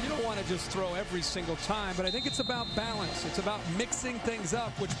calling. And you don't want to just throw every single time, but I think it's about balance. It's about mixing things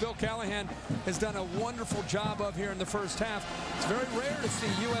up, which Bill Callahan has done a wonderful job of here in the 1st half. It's very rare to see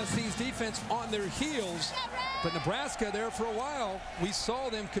USC's defense on their heels, but Nebraska there for a while, we saw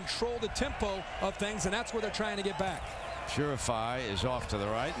them control the tempo of things, and that's where they're trying to get back. Purify is off to the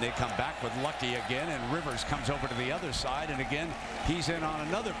right, and they come back with Lucky again, and Rivers comes over to the other side, and again he's in on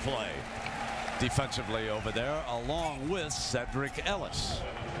another play defensively over there, along with Cedric Ellis.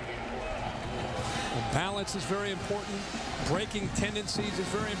 Well, balance is very important. Breaking tendencies is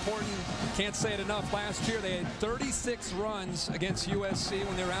very important. Can't say it enough. Last year they had 36 runs against USC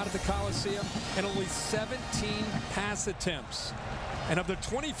when they were out at the Coliseum, and only 17 pass attempts. And of their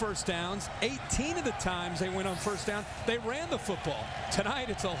 20 first downs, 18 of the times they went on first down, they ran the football. Tonight,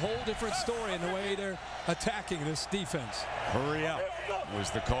 it's a whole different story in the way they're attacking this defense. Hurry up was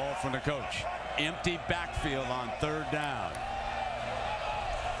the call from the coach. Empty backfield on 3rd down.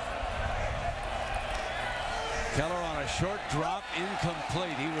 Keller on a short drop,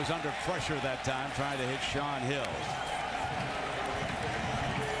 incomplete. He was under pressure that time, trying to hit Sean Hill.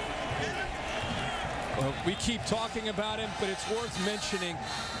 Well, we keep talking about him, but it's worth mentioning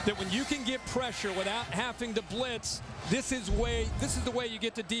that when you can get pressure without having to blitz, this is the way you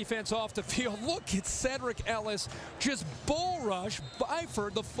get the defense off the field. Look at Cedric Ellis just bull rush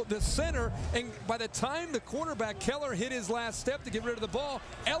Byford, the center, and by the time the cornerback Keller hit his last step to get rid of the ball,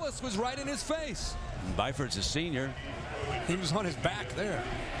 Ellis was right in his face. Byford's a senior. He was on his back there.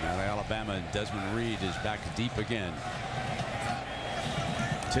 Now Alabama and Desmond Reed is back deep again.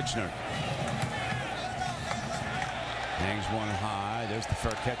 Titchener hangs one high. There's the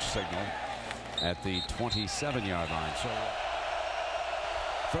fair catch signal at the 27-yard line. So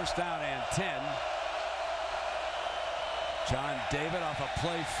first down and 10. John David off a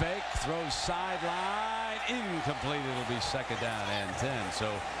play fake, throws sideline, incomplete. It'll be second down and 10.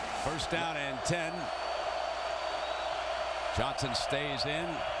 So first down and 10. Johnson stays in.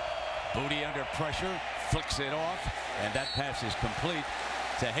 Booty under pressure, flicks it off, and that pass is complete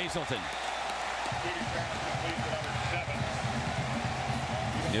to Hazelton.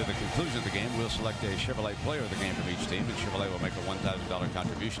 Near the conclusion of the game, we'll select a Chevrolet player of the game from each team, and Chevrolet will make a $1,000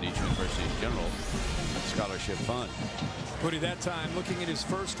 contribution each University General Scholarship Fund. Booty that time looking at his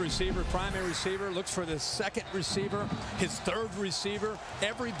first receiver, primary receiver, looks for the second receiver, his third receiver,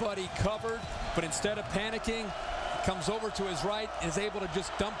 everybody covered, but instead of panicking, comes over to his right and is able to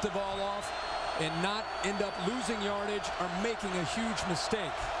just dump the ball off and not end up losing yardage or making a huge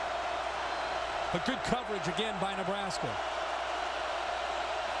mistake. But good coverage again by Nebraska.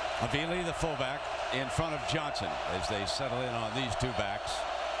 Havili, the fullback, in front of Johnson as they settle in on these two backs.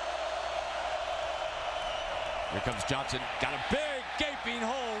 Here comes Johnson. Got a big gaping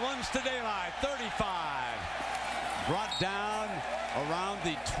hole. Runs to daylight. 35. Brought down around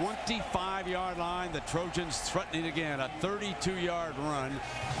the 25-yard line. The Trojans threatening again. A 32-yard run.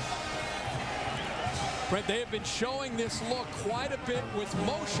 Brent, they have been showing this look quite a bit with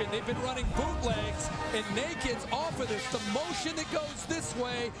motion. They've been running bootlegs and nakeds off of this. The motion that goes this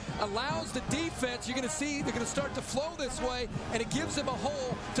way allows the defense, you're going to see they're going to start to flow this way, and it gives them a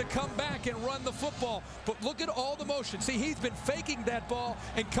hole to come back and run the football. But look at all the motion. See, he's been faking that ball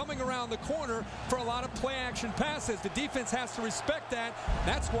and coming around the corner for a lot of play action passes. The defense has to respect that.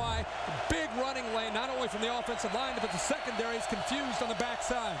 That's why big running lane, not only from the offensive line, but the secondary is confused on the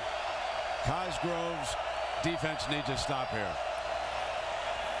backside. Cosgrove's defense needs a stop here.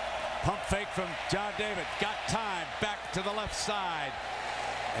 Pump fake from John David. Got time. Back to the left side.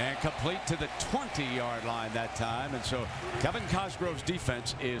 And complete to the 20-yard line that time. And so Kevin Cosgrove's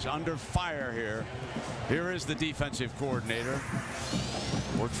defense is under fire here. Here is the defensive coordinator.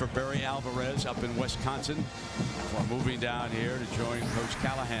 Worked for Barry Alvarez up in Wisconsin before moving down here to join Coach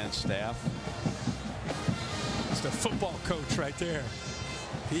Callahan's staff. It's the football coach right there.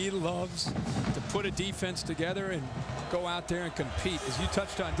 He loves to put a defense together and go out there and compete. As you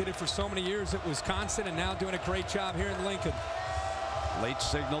touched on, did it for so many years at Wisconsin and now doing a great job here in Lincoln. Late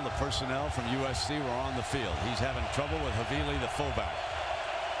signal, the personnel from USC were on the field. He's having trouble with Havili, the fullback.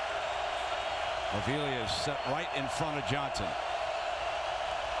 Havili is set right in front of Johnson.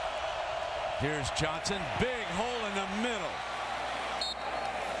 Here's Johnson. Big hole in the middle.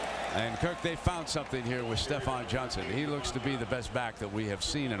 And Kirk, they found something here with Stephon Johnson. He looks to be the best back that we have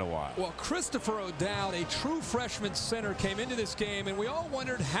seen in a while. Well, Christopher O'Dowd, a true freshman center, came into this game, and we all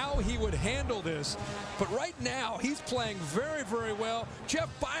wondered how he would handle this. But right now, he's playing very, very well. Jeff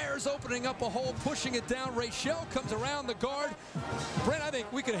Byers opening up a hole, pushing it down. Rachel comes around the guard. Brent, I think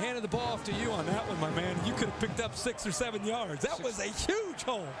we could have handed the ball off to you on that one, my man. You could have picked up 6 or 7 yards. That was a huge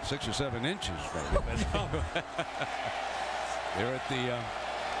hole. 6 or 7 inches, maybe. They're at the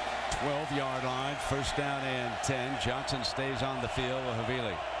 12-yard line, first down and 10. Johnson stays on the field with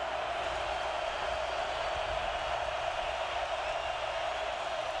Havili.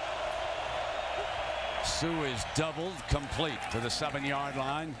 Sue is doubled, complete to the 7-yard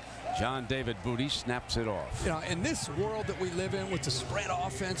line. John David Booty snaps it off. You know, in this world that we live in with the spread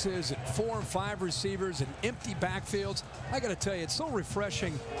offenses and 4 and 5 receivers and empty backfields, I got to tell you, it's so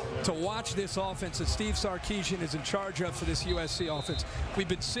refreshing to watch this offense that Steve Sarkisian is in charge of for this USC offense. We've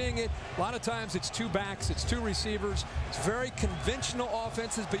been seeing it. A lot of times it's 2 backs, it's 2 receivers. It's very conventional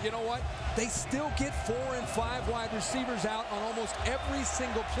offenses, but you know what? They still get 4 and 5 wide receivers out on almost every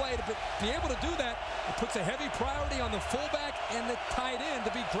single play. To be able to do that, it puts a heavy priority on the fullback and the tight end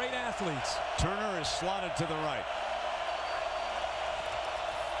to be great athletes. Turner is slotted to the right.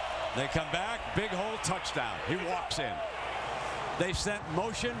 They come back, big hole, touchdown. He walks in. They sent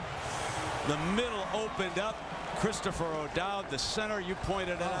motion. The middle opened up. Christopher O'Dowd, the center. You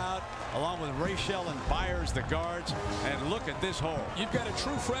pointed it out, along with Rachel and Byers, the guards. And look at this hole. You've got a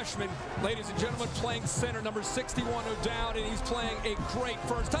true freshman, ladies and gentlemen, playing center, number 61, O'Dowd, and he's playing a great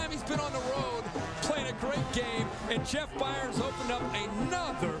first time he's been on the road, playing a great game. And Jeff Byers opened up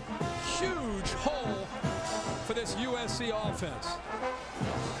another huge hole for this USC offense.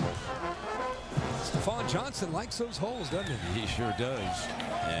 Stephon Johnson likes those holes, doesn't he? He sure does.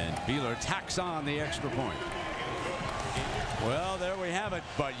 And Beeler tacks on the extra point. Well, there we have it.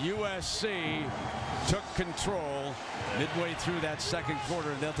 But USC took control midway through that second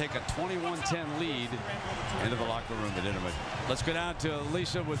quarter, and they'll take a 21-10 lead into the locker room at intermission. Let's go down to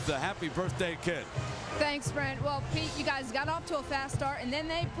Lisa with the happy birthday kid. Thanks, Brent. Well, Pete, you guys got off to a fast start, and then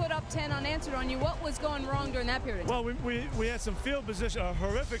they put up 10 unanswered on you. What was going wrong during that period of time? Well, we had some field position, a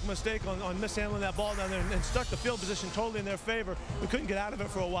horrific mistake on mishandling that ball down there, and stuck the field position totally in their favor. We couldn't get out of it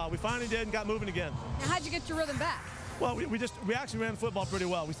for a while. We finally did and got moving again. Now, how'd you get your rhythm back? Well, we actually ran football pretty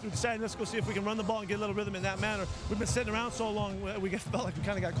well. We decided let's go see if we can run the ball and get a little rhythm in that manner. We've been sitting around so long, we felt like we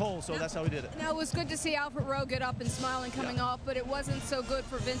kind of got cold, so that's how we did it. Now, it was good to see Alfred Rowe get up and smile and coming off, but it wasn't so good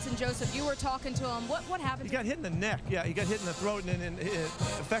for Vincent Joseph. You were talking to him. What happened? He got hit in the neck. Yeah, he got hit in the throat, and it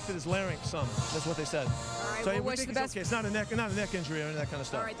affected his larynx some. That's what they said. All right, so we'll wish the best. Okay. It's not a neck injury or any of that kind of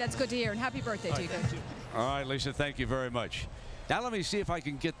stuff. All right, that's good to hear, and happy birthday to you. Thank you. All right, Lisa, thank you very much. Now let me see if I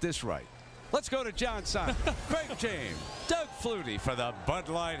can get this right. Let's go to John Simon, Craig James, Doug Flutie for the Bud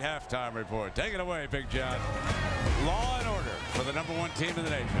Light halftime report. Take it away, Big John. Law and order for the #1 team in the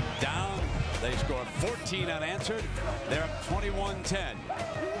nation. Down, they scored 14 unanswered. They're up 21-10.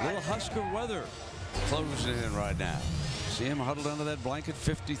 Little Husker weather closing in right now. See him huddled under that blanket,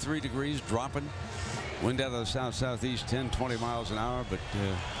 53 degrees, dropping. Wind out of the south-southeast, 10-20 miles an hour. But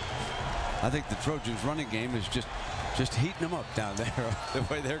I think the Trojans' running game is just heating them up down there the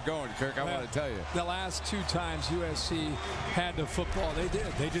way they're going, Kirk. I want to tell you. The last two times USC had the football, they did.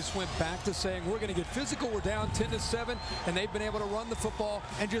 They just went back to saying, we're going to get physical. We're down 10-7, and they've been able to run the football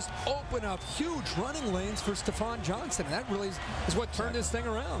and just open up huge running lanes for Stephon Johnson. And that really is what turned this thing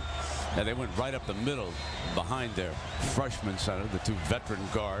around. Yeah, they went right up the middle behind their freshman center, the two veteran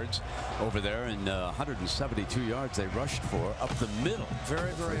guards over there, and 172 yards they rushed for up the middle.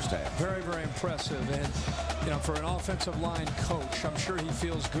 Very impressive. And, for an offensive line coach, I'm sure he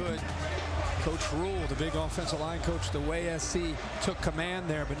feels good. Coach Rule, the big offensive line coach, the way SC took command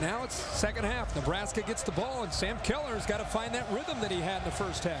there. But now it's second half. Nebraska gets the ball, and Sam Keller has got to find that rhythm that he had in the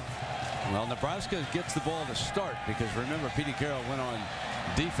first half. Well, Nebraska gets the ball to start because, remember, Petey Carroll went on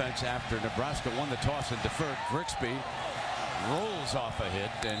defense after Nebraska won the toss and deferred. Grigsby rolls off a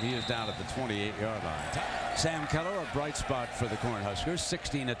hit, and he is down at the 28-yard line. Sam Keller, a bright spot for the Cornhuskers,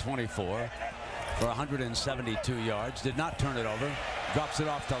 16-24 for 172 yards. Did not turn it over. Drops it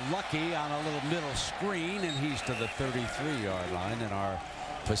off to Lucky on a little middle screen, and he's to the 33-yard line. In our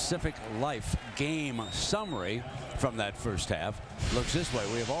Pacific Life game summary from that first half looks this way.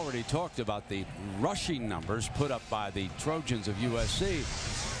 We have already talked about the rushing numbers put up by the Trojans of USC.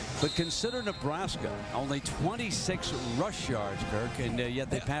 But consider Nebraska, only 26 rush yards, Kirk, and yet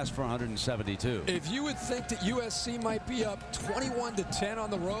they passed for 172. If you would think that USC might be up 21-10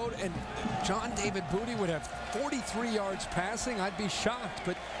 on the road and John David Booty would have 43 yards passing, I'd be shocked.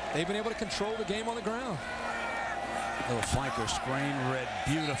 But they've been able to control the game on the ground. Little flanker screen read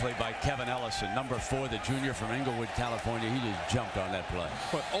beautifully by Kevin Ellison, number 4, the junior from Inglewood, California. He just jumped on that play.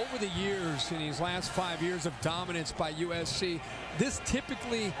 But over the years, in these last 5 years of dominance by USC, this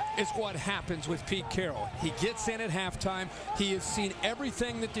typically is what happens with Pete Carroll. He gets in at halftime. He has seen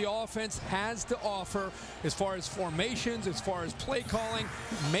everything that the offense has to offer as far as formations, as far as play calling,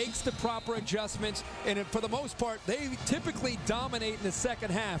 makes the proper adjustments, and for the most part, they typically dominate in the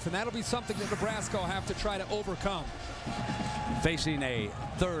second half, and that'll be something that Nebraska will have to try to overcome. Facing a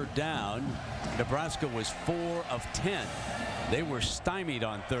third down, Nebraska was 4 of 10. They were stymied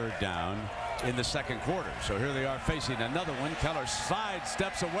on third down in the second quarter. So here they are facing another one. Keller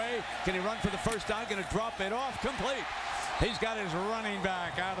sidesteps away. Can he run for the first down? Going to drop it off. Complete. He's got his running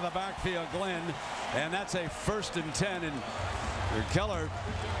back out of the backfield, Glenn. And that's a 1st and 10. And Keller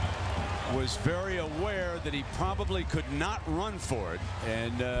was very aware that he probably could not run for it,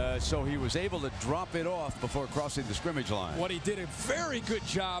 and so he was able to drop it off before crossing the scrimmage line. What he did a very good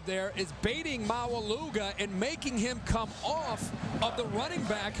job there is baiting Mauluga and making him come off of the running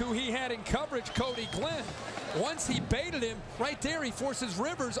back who he had in coverage, Cody Glenn. Once he baited him, right there he forces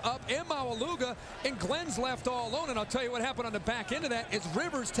Rivers up and Mauluga, and Glenn's left all alone. And I'll tell you what happened on the back end of that is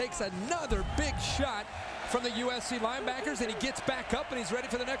Rivers takes another big shot from the USC linebackers, and he gets back up and he's ready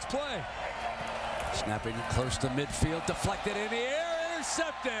for the next play. Snapping close to midfield, deflected in the air,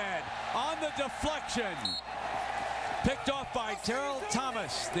 intercepted on the deflection. Picked off by Terrell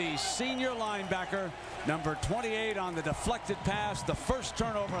Thomas, the senior linebacker, number 28 on the deflected pass, the first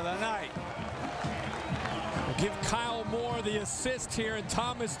turnover of the night. Give Kyle Moore the assist here and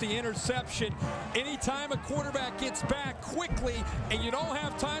Thomas the interception. Anytime a quarterback gets back quickly and you don't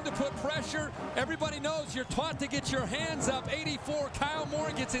have time to put pressure, everybody knows you're taught to get your hands up. 84, Kyle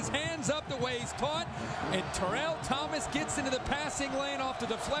Moore gets his hands up the way he's taught, and Terrell Thomas gets into the passing lane off the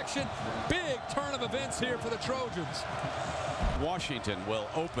deflection. Big turn of events here for the Trojans. Washington will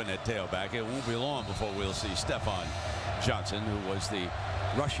open at tailback. It won't be long before we'll see Stephon Johnson, who was the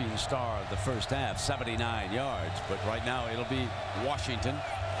rushing star of the first half, 79 yards. But right now it'll be Washington.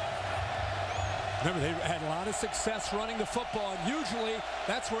 Remember, they had a lot of success running the football, and usually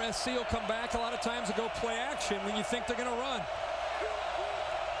that's where SC will come back a lot of times to go play action when you think they're going to run.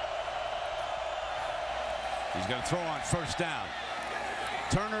 He's going to throw on first down.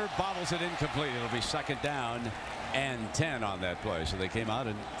 Turner bobbles it incomplete. It'll be second down and 10 on that play. So they came out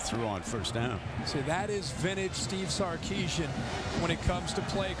and threw on first down. See, that is vintage Steve Sarkisian when it comes to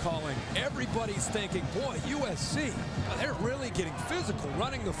play calling. Everybody's thinking, boy, USC, they're really getting physical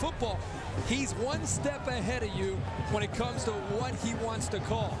running the football. He's one step ahead of you when it comes to what he wants to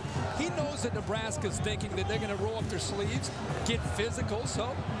call. He knows that Nebraska's thinking that they're going to roll up their sleeves, get physical,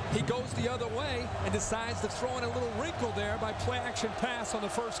 so he goes the other way and decides to throw in a little wrinkle there by play action pass on the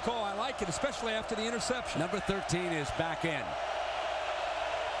first call. I like it, especially after the interception. Number 13 is back in.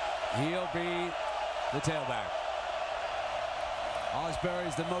 He'll be the tailback.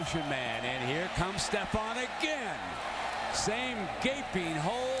 Osbury's the motion man, and here comes Stephon again. Same gaping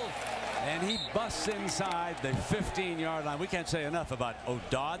hole, and he busts inside the 15-yard line. We can't say enough about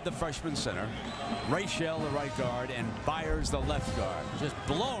O'Dodd, the freshman center, Rachel, the right guard, and Byers, the left guard. Just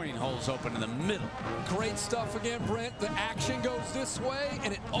blowing holes open in the middle. Great stuff again, Brent. The action goes this way,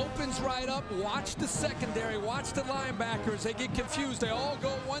 and it opens right up. Watch the secondary. Watch the linebackers. They get confused. They all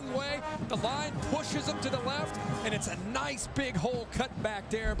go one way. The line pushes them to the left, and it's a nice big hole cut back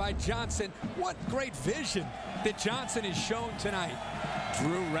there by Johnson. What great vision that Johnson has shown tonight.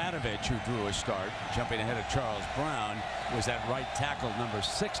 Drew Radovich, who drew a start, jumping ahead of Charles Brown, was that right tackle, number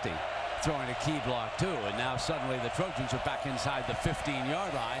 60, throwing a key block too. And now suddenly the Trojans are back inside the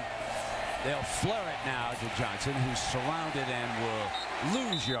 15-yard line. They'll flare it now to Johnson, who's surrounded and will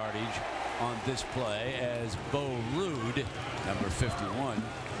lose yardage on this play as Bo Rude, number 51,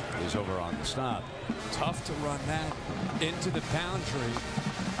 is over on the stop. Tough to run that into the boundary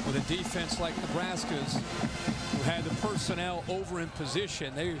with a defense like Nebraska's, who had the personnel over in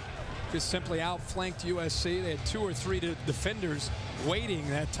position. They just simply outflanked USC. They had 2 or 3 defenders waiting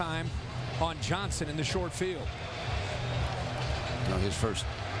that time on Johnson in the short field. Now his first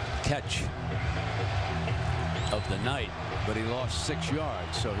catch of the night, but he lost 6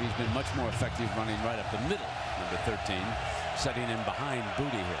 yards, so he's been much more effective running right up the middle. Number 13 setting in behind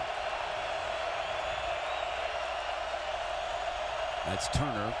Booty here. That's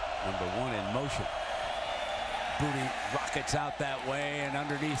Turner, number 1 in motion. Booty rockets out that way, and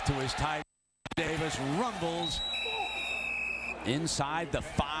underneath to his tight. Davis rumbles inside the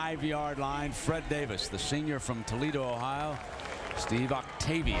 5-yard line. Fred Davis, the senior from Toledo, Ohio. Steve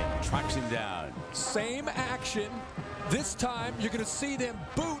Octavian tracks him down. Same action. This time you're going to see them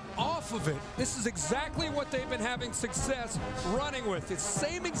boot off of it. This is exactly what they've been having success running with. It's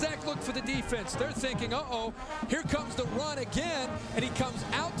same exact look for the defense. They're thinking, uh-oh, here comes the run again, and he comes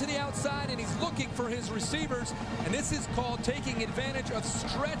out to the outside and he's looking for his receivers, and this is called taking advantage of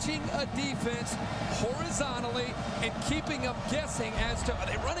stretching a defense horizontally and keeping them guessing as to, are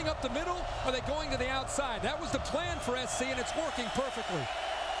they running up the middle or are they going to the outside? That was the plan for SC, and it's working perfectly.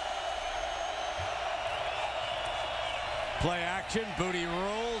 Play action. Booty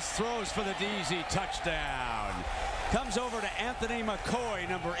rolls, throws for the DZ touchdown. Comes over to Anthony McCoy,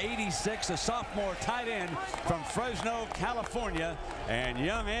 number 86, a sophomore tight end from Fresno, California. And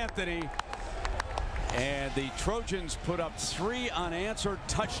young Anthony, and the Trojans put up 3 unanswered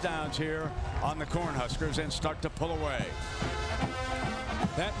touchdowns here on the Cornhuskers and start to pull away.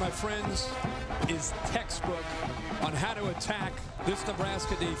 That, my friends, is textbook on how to attack this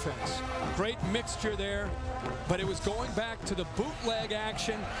Nebraska defense. Great mixture there, but it was going back to the bootleg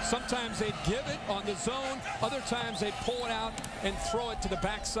action. Sometimes they'd give it on the zone, other times they'd pull it out and throw it to the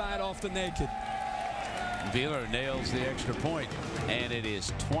backside off the naked. Beeler nails the extra point, and it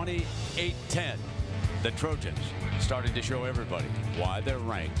is 28-10. The Trojans starting to show everybody why they're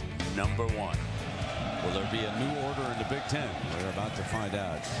ranked number 1. Will there be a new order in the Big Ten? We're about to find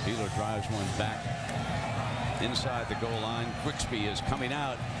out. Beeler drives one back inside the goal line. Quicksby is coming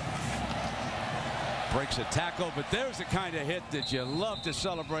out. Breaks a tackle, but there's the kind of hit that you love to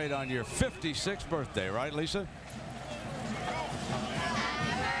celebrate on your 56th birthday, right, Lisa?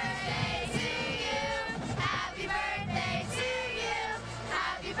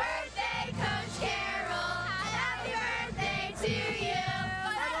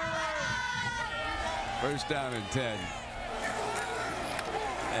 First down and 10.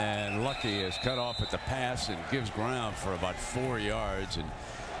 And Lucky is cut off at the pass and gives ground for about 4 yards. And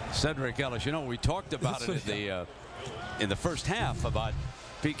Cedric Ellis, you know, we talked about it in the first half about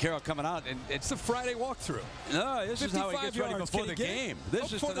Pete Carroll coming out, and it's the Friday walkthrough. No, this is how he gets ready before the game.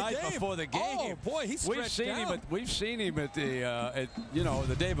 This is the night before the game. Oh boy, he's stretched out. We've seen him at the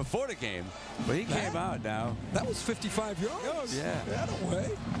the day before the game, but he came out now. That was 55 yards. Oh, yeah. That away.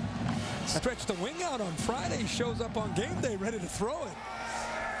 Stretched the wing out on Friday. Shows up on game day ready to throw it.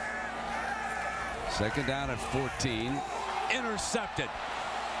 Second down at 14. Intercepted.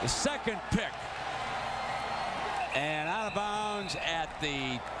 The second pick. And out of bounds at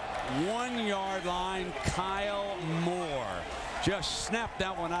the 1 yard line. Kyle Moore just snapped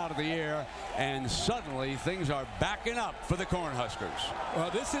that one out of the air, and suddenly things are backing up for the Cornhuskers.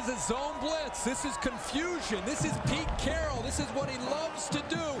 Well, this is a zone blitz. This is confusion. This is Pete Carroll. This is what he loves to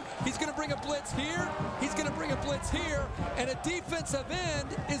do. He's going to bring a blitz here. He's going to bring a blitz here, and a defensive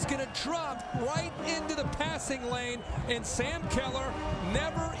end is going to drop right into the passing lane, and Sam Keller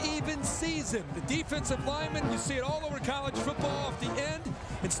never even sees him. The defensive lineman, you see it all over college football off the end.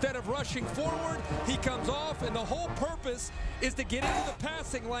 Instead of rushing forward, he comes off, and the whole purpose is to get into the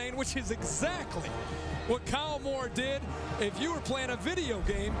passing lane, which is exactly what Kyle Moore did. If you were playing a video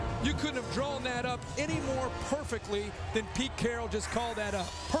game, you couldn't have drawn that up any more perfectly than Pete Carroll just called that up.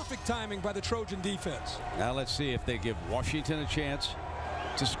 Perfect timing by the Trojan defense. Now let's see if they give Washington a chance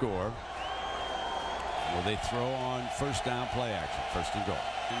to score. Will they throw on first down play action? First and goal.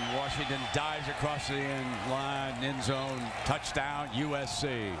 And Washington dives across the end zone. Touchdown,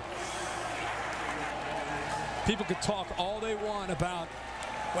 USC. People could talk all they want about,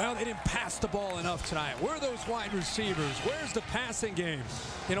 well, they didn't pass the ball enough tonight. Where are those wide receivers? Where's the passing game?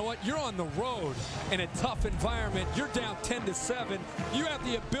 You know what? You're on the road in a tough environment. You're down 10-7. You have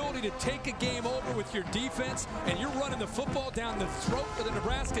the ability to take a game over with your defense, and you're running the football down the throat of the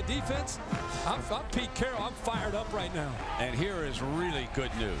Nebraska defense. I'm Pete Carroll. I'm fired up right now. And here is really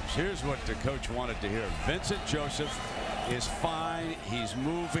good news. Here's what the coach wanted to hear. Vincent Joseph is fine. He's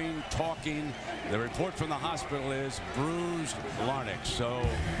moving, talking. The report from the hospital is bruised larynx. So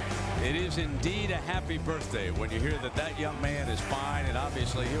it is indeed a happy birthday when you hear that that young man is fine, and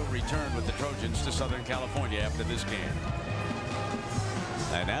obviously he'll return with the Trojans to Southern California after this game.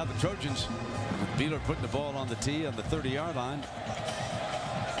 And now the Trojans, with Beeler putting the ball on the tee on the 30-yard line.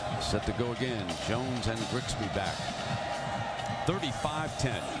 Set to go again. Jones and Grigsby back.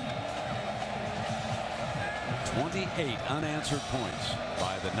 35-10. 28 unanswered points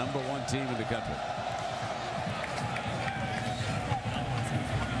by the #1 team in the country.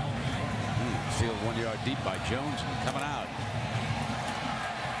 Field 1 yard deep by Jones and coming out.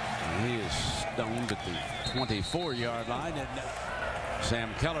 And he is stoned at the 24-yard line. And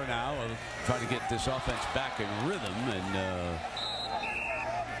Sam Keller now will try to get this offense back in rhythm. And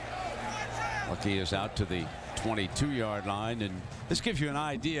Lucky is out to the 22-yard line, and this gives you an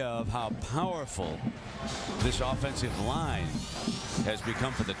idea of how powerful this offensive line has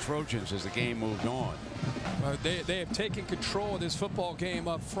become for the Trojans as the game moved on. They have taken control of this football game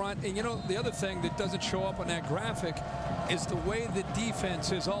up front, and you know the other thing that doesn't show up on that graphic is the way the defense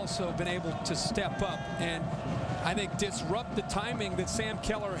has also been able to step up and I think disrupt the timing that Sam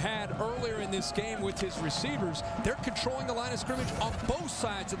Keller had earlier in this game with his receivers. They're controlling the line of scrimmage on both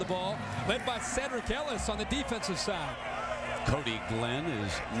sides of the ball, led by Cedric Ellis on the defensive side. Cody Glenn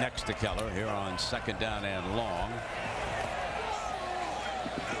is next to Keller here on second down and long.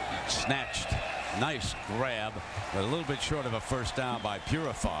 Snatched. Nice grab, but a little bit short of a first down by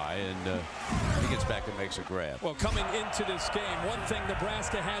Purify, and he gets back and makes a grab. Well, coming into this game, one thing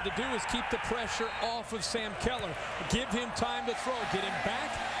Nebraska had to do is keep the pressure off of Sam Keller, give him time to throw, get him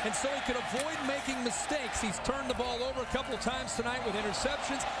back, and so he could avoid making mistakes. He's turned the ball over a couple of times tonight with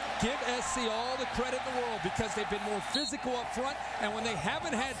interceptions. Give SC all the credit in the world because they've been more physical up front, and when they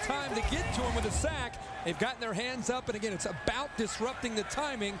haven't had time to get to him with a sack, they've gotten their hands up, and again, it's about disrupting the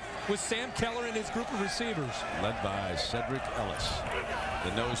timing with Sam Keller and his group of receivers. Led by Cedric Ellis,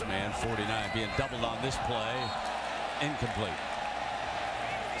 the nose man, 49, being doubled on this play. Incomplete.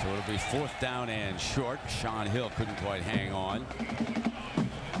 So it'll be fourth down and short. Sean Hill couldn't quite hang on.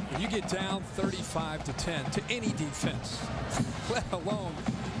 When you get down 35-10 to any defense, let alone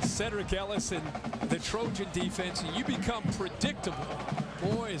Cedric Ellis and the Trojan defense, and you become predictable.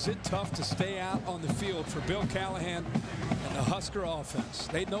 Boy, is it tough to stay out on the field for Bill Callahan and the Husker offense.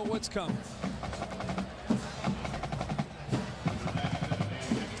 They know what's coming.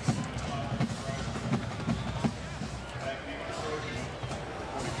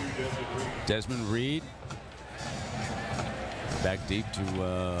 Desmond Reed back deep to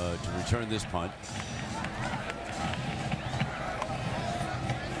return this punt.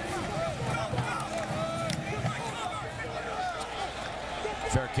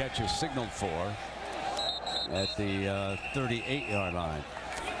 catch is signaled for at the 38-yard line.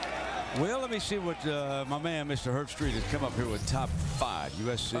 Well, let me see what my man, Mr. Herbstreit, has come up here with top 5.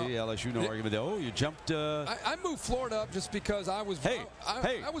 USC, LSU, no argument there. Oh, you jumped. I moved Florida up just because I was.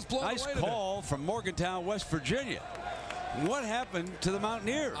 I was blown nice away. Nice call from Morgantown, West Virginia. What happened to the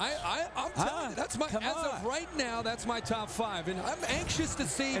Mountaineers? I'm telling you, that's my of right now. That's my top 5, and I'm anxious to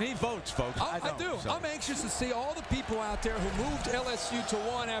see. And he votes, folks. I do. So. I'm anxious to see all the people out there who moved LSU to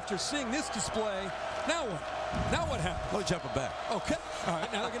 1 after seeing this display. Now what? Now what happened? Let's jump it back. Okay. All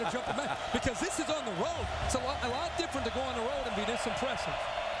right. Now they're going to jump it back because this is on the road. It's a lot different to go on the road and be this impressive.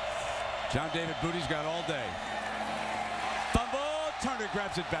 John David Booty's got all day. Fumble. Turner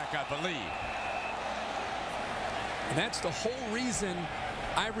grabs it back, I believe. And that's the whole reason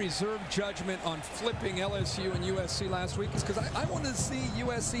I reserved judgment on flipping LSU and USC last week, is because I wanted to see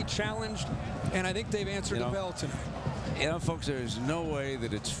USC challenged, and I think they've answered the bell tonight. You know, folks, there's no way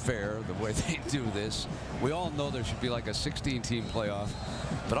that it's fair the way they do this. We all know there should be like a 16-team playoff,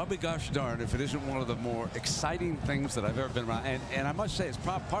 but I'll be gosh darn if it isn't one of the more exciting things that I've ever been around. And I must say, it's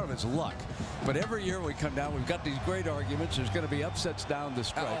part of it's luck. But every year we come down, we've got these great arguments. There's going to be upsets down the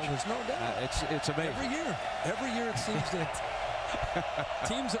stretch. Oh, there's no doubt. It's amazing. Every year it seems that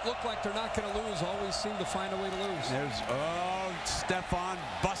teams that look like they're not going to lose always seem to find a way to lose. There's Stephon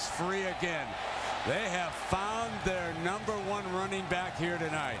bust free again. They have found their #1 running back here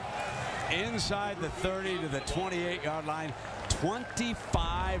tonight. Inside the 30 to the 28-yard line.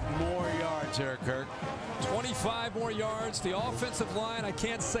 25 more yards here, Kirk. 25 more yards. The offensive line, I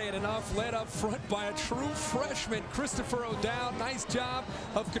can't say it enough, led up front by a true freshman, Christopher O'Dowd. Nice job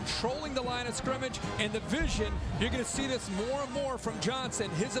of controlling the line of scrimmage and the vision. You're going to see this more and more from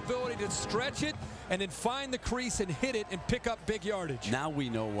Johnson. His ability to stretch it and then find the crease and hit it and pick up big yardage. Now we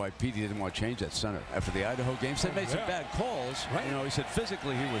know why Petey didn't want to change that center after the Idaho game. Said made some bad calls. Right. You know, he said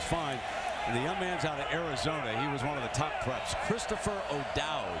physically he was fine. And the young man's out of Arizona. He was one of the top preps. Christopher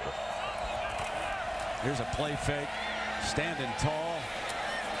O'Dowd. Here's a play fake. Standing tall.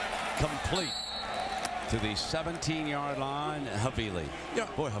 Complete to the 17-yard line. Havili.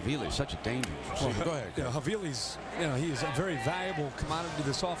 Boy, Havili is such a dangerous receiver. Go ahead. Havili's, he is a very valuable commodity to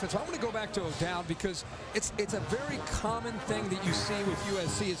this offense. I want to go back to O'Dowd because it's a very common thing that you see with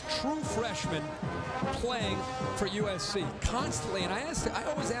USC is true freshmen playing for USC constantly. And I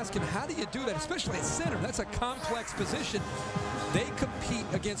always ask him, how do you do that, especially at center? That's a complex position. They compete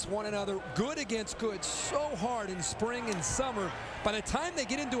against one another, good against good, so hard in spring and summer. By the time they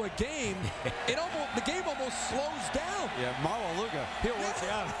get into a game, the game almost slows down. Yeah, Marlon Luga, he'll work you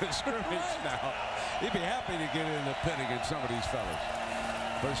out of the scrimmage now. He'd be happy to get in the pit against some of these fellas.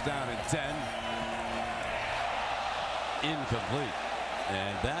 First down and 10. Incomplete.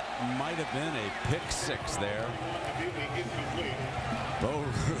 And that might have been a pick 6 there. Bo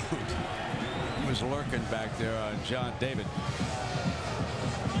Root. He was lurking back there on John David.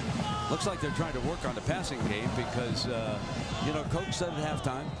 Looks like they're trying to work on the passing game because, Coach said at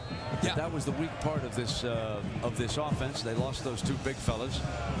halftime that was the weak part of this offense. They lost those 2 big fellas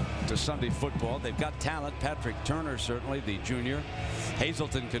to Sunday football. They've got talent. Patrick Turner, certainly, the junior.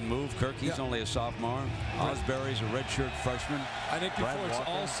 Hazelton can move. Kirk, he's only a sophomore. Osbury's a redshirt freshman. I think before it's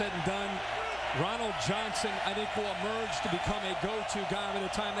all said and done, Ronald Johnson, I think, will emerge to become a go-to guy by the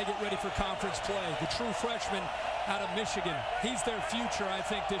time they get ready for conference play. The true freshman out of Michigan. He's their future, I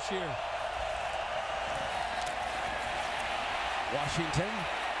think, this year. Washington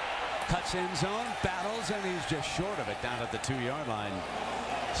cuts end zone, battles, and he's just short of it down at the 2-yard line.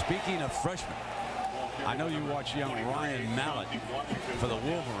 Speaking of freshmen, I know you watch young Ryan Mallett for the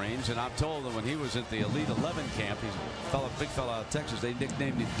Wolverines, and I'm told that when he was at the Elite 11 camp, he's a big fella out of Texas, they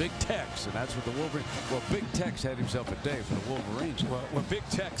nicknamed him Big Tex, and that's what the Wolverines. Well, Big Tex had himself a day for the Wolverines. Well, Big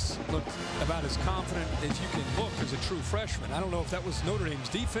Tex looked about as confident as you can look as a true freshman. I don't know if that was Notre Dame's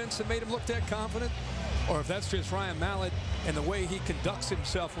defense that made him look that confident, or if that's just Ryan Mallett and the way he conducts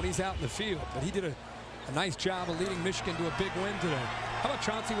himself when he's out in the field. But he did a nice job of leading Michigan to a big win today. How about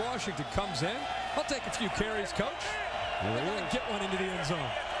Chauncey Washington comes in? I'll take a few carries, Coach. Get one into the end zone.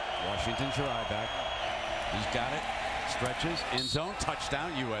 Washington's your eye back. He's got it. Stretches. End zone.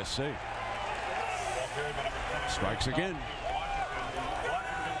 Touchdown, USC. Strikes again.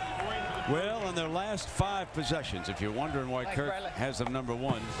 Well, on their last 5 possessions, if you're wondering why Kirk has them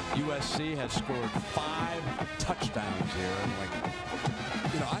 #1, USC has scored 5 touchdowns here.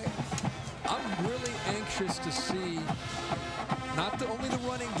 I'm really anxious to see not only the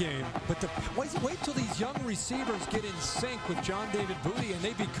running game, but wait till these young receivers get in sync with John David Booty and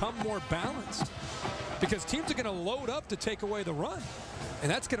they become more balanced. Because teams are going to load up to take away the run.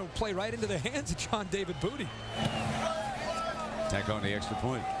 And that's going to play right into the hands of John David Booty. tack on the extra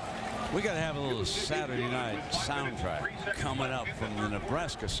point. We got to have a little Saturday night soundtrack coming up from the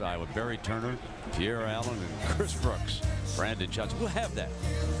Nebraska side with Barry Turner, Pierre Allen, and Chris Brooks, Brandon Johnson. We'll have that.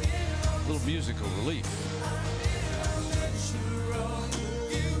 A little musical relief.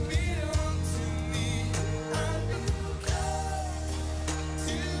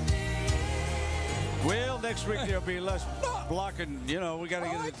 Well, next week there'll be less blocking. You know, we got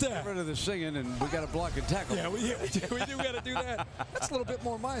to get rid of the singing, and we got to block and tackle. Yeah, we do got to do that. That's a little bit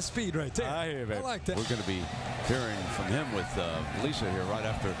more my speed right there. I hear you, baby. I like that. We're going to be hearing from him with Lisa here right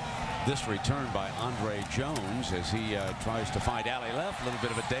after this return by Andre Jones as he tries to find alley left. A little bit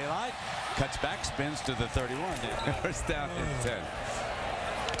of a daylight. Cuts back, spins to the 31. First down and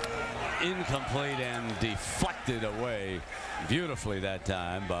 10. Incomplete and deflected away beautifully that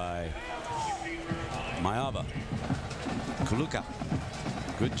time by Mayava. Kaluka.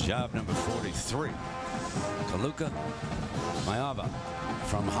 Good job, number 43. Kaluka Mayava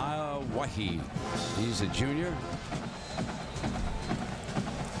from Hawaii. He's a junior.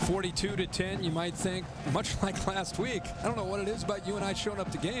 42-10, you might think, much like last week. I don't know what it is about you and I showing up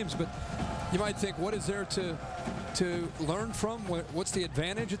to games, but you might think, what is there to learn from? What's the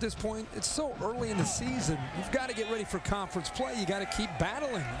advantage at this point? It's so early in the season. You've got to get ready for conference play. You got to keep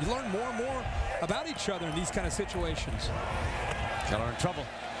battling. You learn more and more about each other in these kind of situations. Keller in trouble.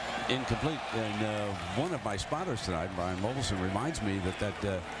 Incomplete. And one of my spotters tonight, Brian Moulson, reminds me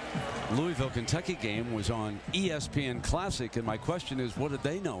that Louisville, Kentucky game was on ESPN Classic. And my question is, what did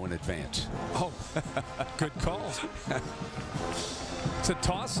they know in advance? Oh, good call. It's a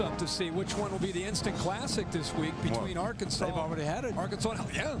toss-up to see which one will be the instant classic this week between Arkansas. They've already had it. Arkansas,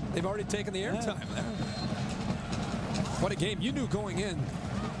 yeah, they've already taken the airtime. Yeah. What a game. You knew going in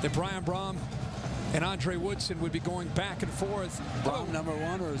that Brian Brom and Andre Woodson would be going back and forth. Brom number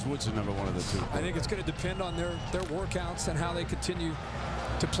one, or is Woodson number one of the two? I think it's going to depend on their workouts and how they continue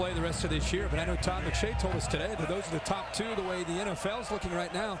to play the rest of this year. But I know Todd McShay told us today that those are the top two. The way the NFL's looking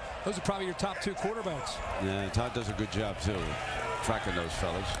right now, those are probably your top two quarterbacks. Yeah, Todd does a good job too, tracking those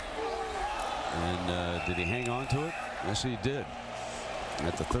fellas. And did he hang on to it? Yes, he did.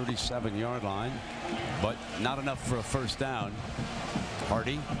 At the 37-yard line, but not enough for a first down.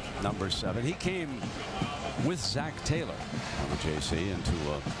 Hardy, number 7. He came with Zach Taylor on the JC into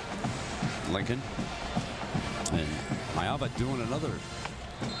Lincoln. And Mayava doing another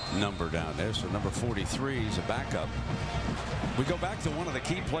number down there. So number 43 is a backup. We go back to one of the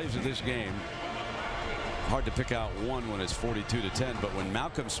key plays of this game. Hard to pick out one when it's 42-10, but when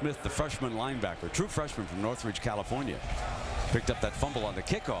Malcolm Smith, the freshman linebacker, true freshman from Northridge, California, picked up that fumble on the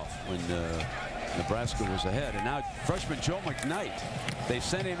kickoff when Nebraska was ahead. And now freshman Joe McKnight, they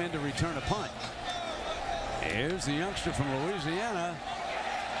sent him in to return a punt. Here's the youngster from Louisiana,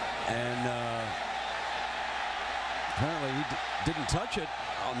 and apparently he didn't touch it.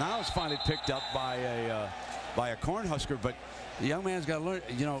 Oh, now it's finally picked up by a Cornhusker, but the young man's got to learn,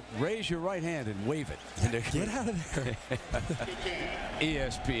 you know, raise your right hand and wave it. Get out of there.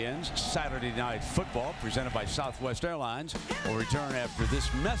 ESPN's Saturday Night Football, presented by Southwest Airlines, will return after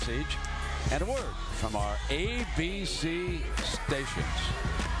this message and a word from our ABC stations.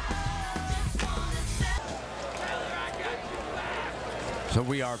 So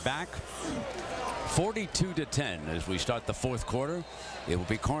we are back 42-10 as we start the fourth quarter. It will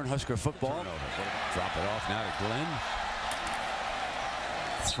be Cornhusker football. Drop it off now to Glenn.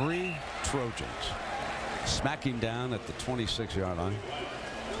 3 Trojans smacking down at the 26-yard line.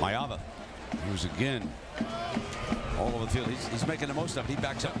 Mayava, who's again all over the field. He's making the most of it. He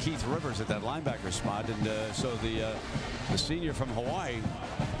backs up Keith Rivers at that linebacker spot, and so the senior from Hawaii.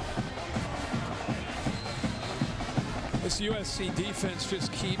 This USC defense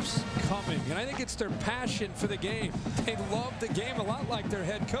just keeps coming, and I think it's their passion for the game. They love the game a lot like their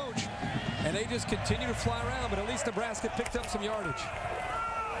head coach, and they just continue to fly around, but at least Nebraska picked up some yardage.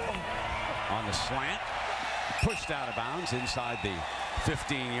 On the slant, pushed out of bounds inside the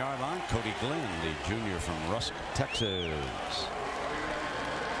 15-yard line. Cody Glenn, the junior from Rusk, Texas.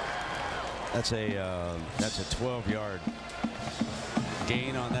 That's a 12-yard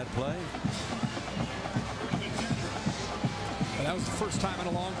gain on that play. And that was the first time in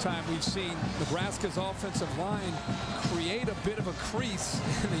a long time we've seen Nebraska's offensive line create a bit of a crease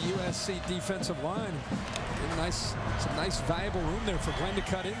in the USC defensive line. Some nice valuable room there for Glenn to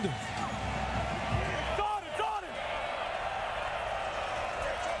cut into.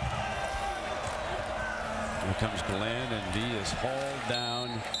 Here comes Glenn, and he is hauled down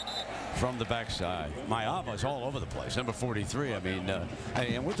from the backside. Mauluga's all over the place. Number 43. I mean,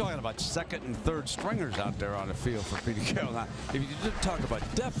 and we're talking about second and third stringers out there on the field for Pete Carroll. Now, if you did talk about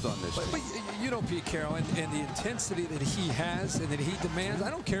depth on this, but you know, Pete Carroll and the intensity that he has and that he demands. I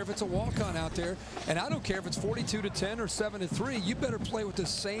don't care if it's a walk-on out there, and I don't care if it's 42-10 or 7-3. You better play with the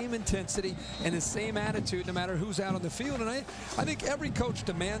same intensity and the same attitude, no matter who's out on the field. And I think every coach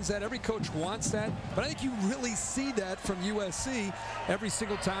demands that. Every coach wants that. But I think you really see that from USC every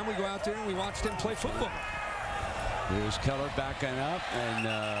single time we go out there and we watch them play football. Here's Keller backing up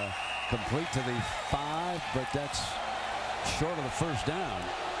and complete to the 5, but that's short of the first down.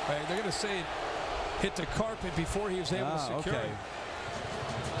 They're going to say it hit the carpet before he was able to secure it.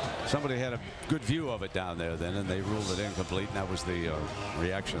 Somebody had a good view of it down there then, and they ruled it incomplete, and that was the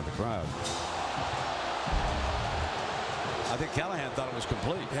reaction of the crowd. I think Callahan thought it was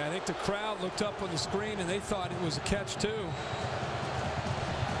complete. Yeah, I think the crowd looked up on the screen and they thought it was a catch too.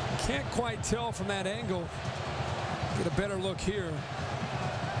 Can't quite tell from that angle. Get a better look here.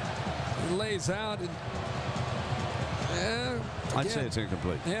 He lays out and I'd say it's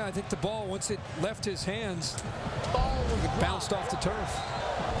incomplete. Yeah, I think the ball, once it left his hands, it bounced off the turf.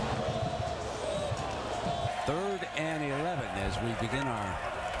 3rd and 11 as we begin our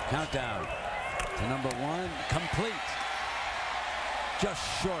countdown to number 1. Complete.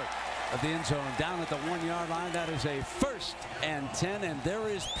 Just short of the end zone, down at the 1-yard line. That is a 1st and 10, and there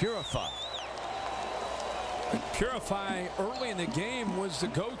is Purify. Purify early in the game was the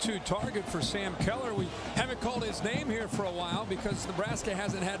go-to target for Sam Keller. We haven't called his name here for a while because Nebraska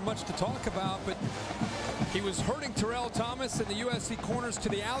hasn't had much to talk about, but he was hurting Terrell Thomas and the USC corners to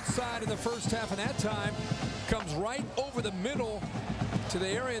the outside in the first half, and that time comes right over the middle to the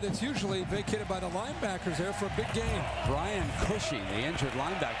area that's usually vacated by the linebackers there for a big game. Brian Cushing, the injured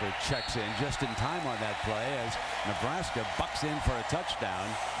linebacker, checks in just in time on that play as Nebraska bucks in for a touchdown.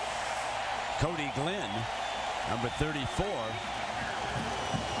 Cody Glenn, number 34.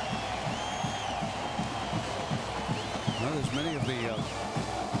 Well, there's many of the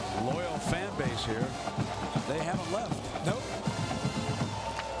loyal fan base here. They haven't left. Nope.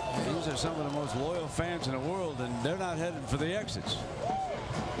 These are some of the most loyal fans in the world, and they're not heading for the exits.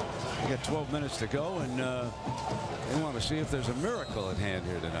 We got 12 minutes to go, and they want to see if there's a miracle at hand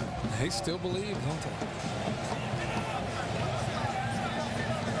here tonight. They still believe, don't they?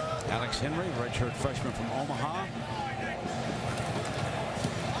 Alex Henry, redshirt freshman from Omaha,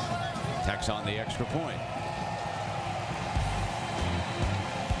 tacks on the extra point.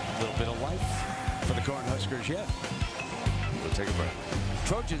 A little bit of life for the Cornhuskers yet. We'll take a break.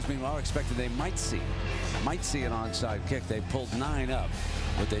 Trojans, meanwhile, expected they might see an onside kick. They pulled 9 up,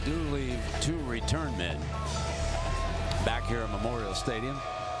 but they do leave 2 return men back here at Memorial Stadium.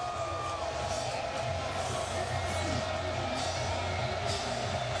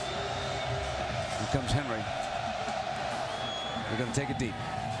 Here comes Henry. They're going to take it deep.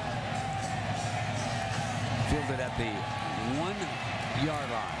 Fielded at the 1-yard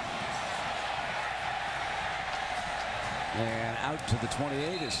line. And out to the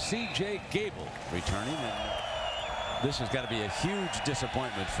 28 is C.J. Gable returning. And this has got to be a huge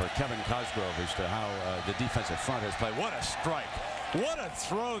disappointment for Kevin Cosgrove as to how the defensive front has played. What a strike. What a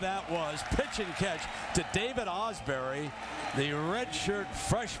throw that was. Pitch and catch to David Osbury, the redshirt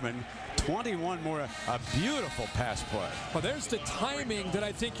freshman. 21 more. A beautiful pass play. Well, there's the timing that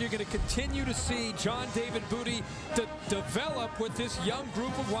I think you're going to continue to see John David Booty develop with this young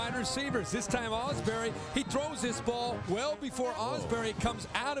group of wide receivers. This time Osbury, he throws this ball well before Osbury comes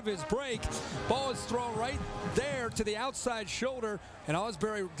out of his break. Ball is thrown right there to the outside shoulder, and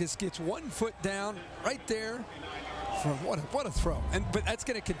Osbury just gets 1 foot down right there. What a throw. But that's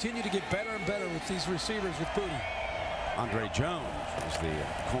going to continue to get better and better with these receivers with Booty. Andre Jones is the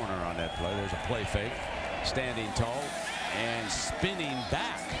corner on that play. There's a play fake, standing tall and spinning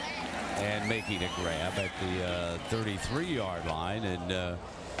back and making a grab at the 33-yard line. And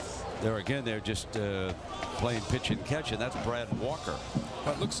there again, they're just playing pitch and catch, and that's Brad Walker.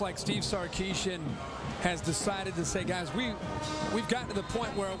 But it looks like Steve Sarkisian has decided to say, guys, we've gotten to the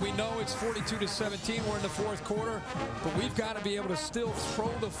point where we know it's 42-17. We're in the 4th quarter, but we've got to be able to still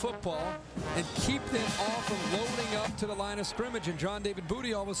throw the football and keep them off of loading up to the line of scrimmage. And John David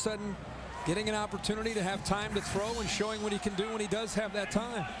Booty all of a sudden getting an opportunity to have time to throw and showing what he can do when he does have that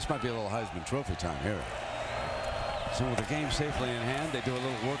time. This might be a little Heisman Trophy time here. So with the game safely in hand, they do a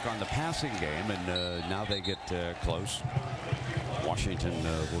little work on the passing game, and now they get close. Washington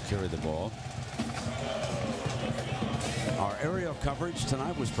will carry the ball. Our aerial coverage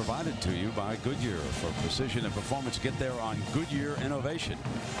tonight was provided to you by Goodyear. For precision and performance, get there on Goodyear Innovation.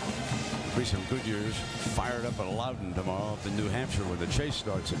 Reese and Goodyear's fired up at Loudon tomorrow up in New Hampshire, where the chase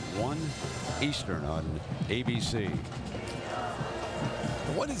starts at 1 Eastern on ABC.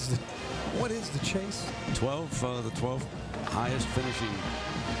 What is the chase? The 12 highest finishing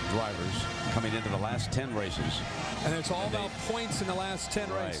drivers coming into the last 10 races. And it's all about points in the last 10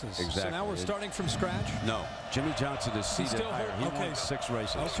 races. Exactly. So now we're starting from scratch? No. Jimmy Johnson is seated higher. He won 6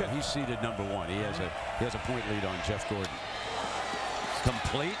 races. Okay. So he's seated number 1. He has a point lead on Jeff Gordon.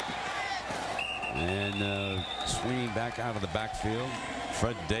 Complete. And swinging back out of the backfield.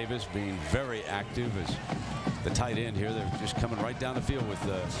 Fred Davis being very active as the tight end here. They're just coming right down the field with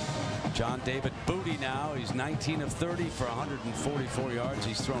John David Booty now. He's 19 of 30 for 144 yards.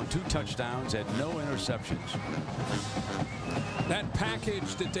 He's thrown 2 touchdowns and no interceptions. That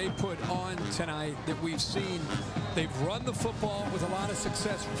package that they put on tonight that we've seen, they've run the football with a lot of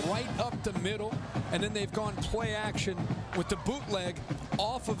success right up the middle, and then they've gone play action with the bootleg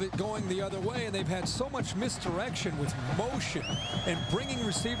off of it going the other way, and they've had so much misdirection with motion and bringing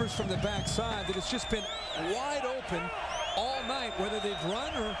receivers from the backside that it's just been wide open all night, whether they've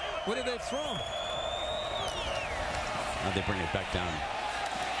run or whether they've thrown. Now they bring it back down.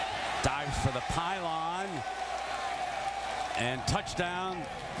 Dives for the pylon. And touchdown,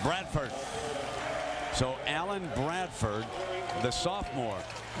 Bradford. So Alan Bradford, the sophomore,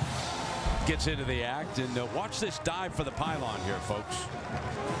 gets into the act. And watch this dive for the pylon here, folks.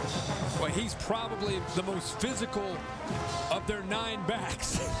 Well, he's probably the most physical of their 9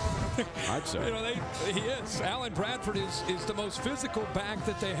 backs. I'd say. You know, he is. Alan Bradford is the most physical back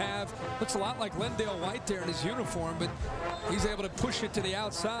that they have. Looks a lot like Lendale White there in his uniform, but he's able to push it to the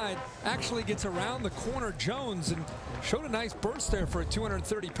outside. Actually gets around the corner Jones and showed a nice burst there for a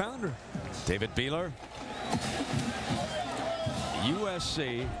 230-pounder. David Beeler.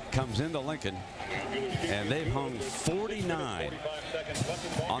 USC comes into Lincoln, and they've hung 49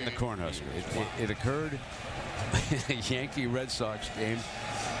 on the Cornhusker. It occurred in a Yankee-Red Sox game,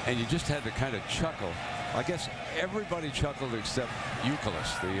 and you just had to kind of chuckle. I guess everybody chuckled except Euclid,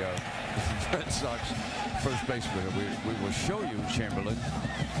 the Red Sox first baseman. We will show you Chamberlain.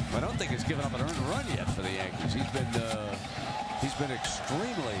 I don't think he's given up an earned run yet for the Yankees. He's been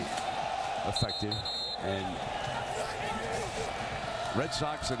extremely effective, and Red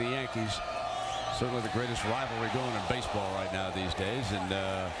Sox and the Yankees, certainly the greatest rivalry going in baseball right now these days. And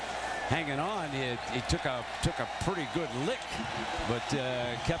hanging on, he took a pretty good lick, but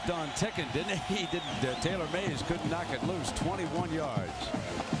kept on ticking, didn't he? He didn't. Taylor Mays couldn't knock it loose. 21 yards.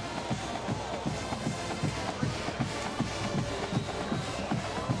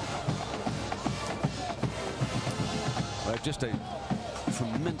 Just a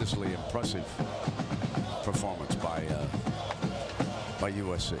tremendously impressive performance by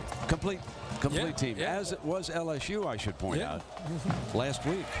USC. Complete team, as it was LSU, I should point out, last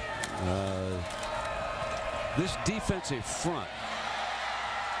week. This defensive front,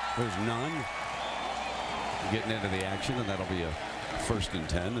 there's none getting into the action, and that'll be a 1st and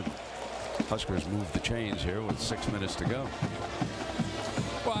 10. And Huskers move the chains here with 6 minutes to go.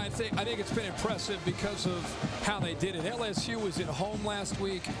 Well, I think it's been impressive because of how they did it. LSU was at home last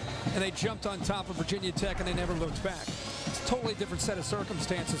week, and they jumped on top of Virginia Tech, and they never looked back. It's a totally different set of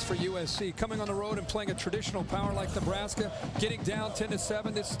circumstances for USC. Coming on the road and playing a traditional power like Nebraska, getting down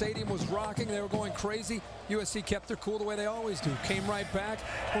 10-7. This stadium was rocking. They were going crazy. USC kept their cool the way they always do. Came right back.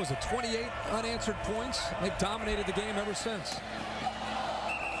 What was it, 28 unanswered points? They've dominated the game ever since.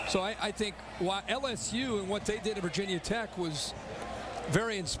 So I think while LSU and what they did at Virginia Tech was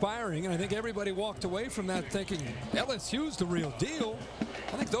very inspiring, and I think everybody walked away from that thinking LSU's the real deal.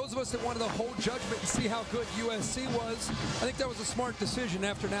 I think those of us that wanted to hold judgment and see how good USC was, I think that was a smart decision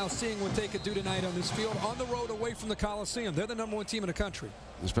after now seeing what they could do tonight on this field, on the road away from the Coliseum. They're the #1 team in the country.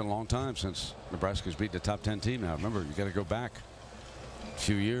 It's been a long time since Nebraska's beat the top 10 team now. Remember, you got to go back a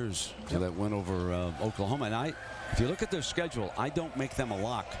few years to that win over Oklahoma. And if you look at their schedule, I don't make them a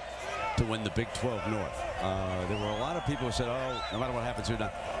lock to win the Big 12 North. There were a lot of people who said, oh, no matter what happens here,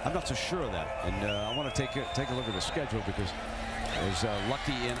 I'm not so sure of that. And I want to take a look at the schedule, because there's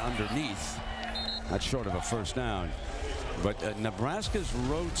Lucky in underneath. That's short of a 1st down. But Nebraska's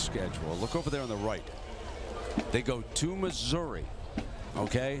road schedule, look over there on the right. They go to Missouri,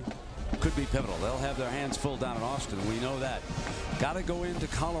 okay? Could be pivotal. They'll have their hands full down in Austin. We know that. Got to go into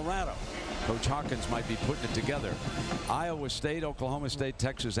Colorado. Coach Hawkins might be putting it together. Iowa State, Oklahoma State,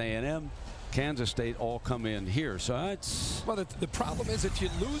 Texas A&M. Kansas State all come in here. So that's... Well, the problem is if you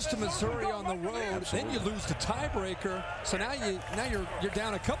lose to Missouri on the road, then you lose to tiebreaker. So now you're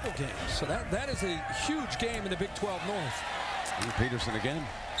down a couple games. So that is a huge game in the Big 12 North. And Peterson again.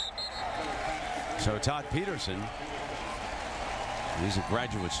 So Todd Peterson, he's a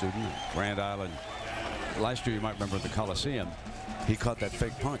graduate student at Grand Island. Last year, you might remember at the Coliseum, he caught that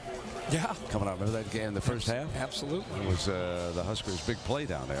fake punt. Yeah. Coming out. Remember that game in the first half? Absolutely. It was the Huskers' big play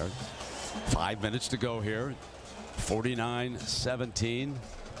down there. 5 minutes to go here. 49-17.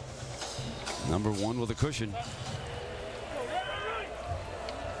 Number one with a cushion.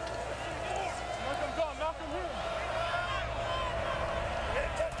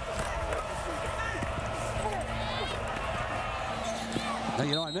 Now,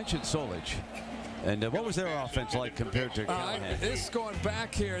 you know, I mentioned Solich. And what was their offense like compared to Callahan? This going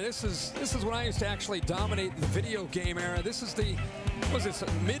back here, this is when I used to actually dominate the video game era. This is the, what was this,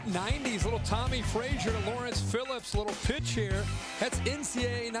 mid-90s, little Tommy Frazier to Lawrence Phillips, little pitch here. That's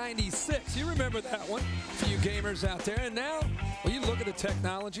NCAA 96. You remember that one for you gamers out there. And now, well, you look at the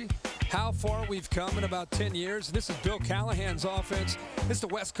technology, how far we've come in about 10 years. This is Bill Callahan's offense. This is the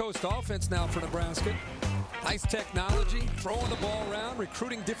West Coast offense now for Nebraska. Nice technology, throwing the ball around,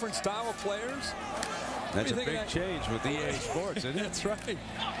 recruiting different style of players. That's a big change with EA Sports, isn't it? That's right.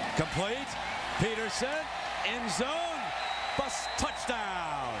 Complete. Peterson, end zone, bust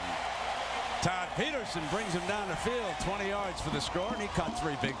touchdown. Todd Peterson brings him down the field, 20 yards for the score, and he caught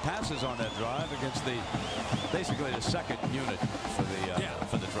 3 big passes on that drive against basically the second unit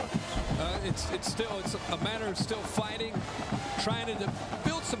for the Trojans. It's a matter of still fighting, trying to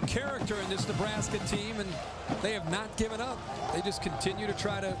build some character in this Nebraska team, and they have not given up. They just continue to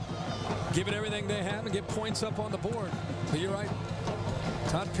try to give it everything they have and get points up on the board. But you're right,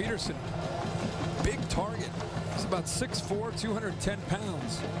 Todd Peterson, big target. He's about 6'4", 210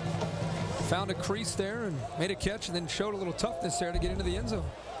 pounds. Found a crease there and made a catch, and then showed a little toughness there to get into the end zone.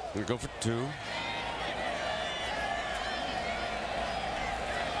 We'll go for 2.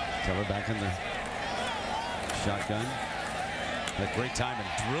 Keller back in the shotgun. Had great time and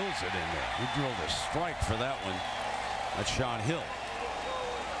drills it in there. He drilled a strike for that one. That's Sean Hill.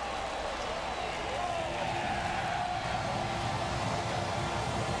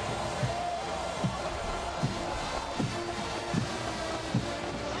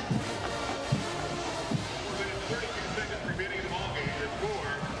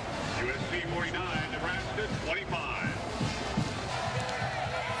 USC 49, Nebraska 25.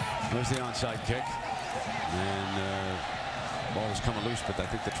 There's the onside kick. And ball is coming loose, but I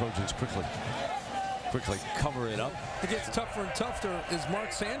think the Trojans quickly cover it up. It gets tougher and tougher as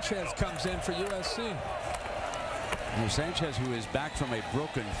Mark Sanchez comes in for USC. And Sanchez, who is back from a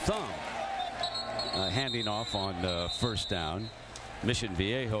broken thumb, handing off on first down. Mission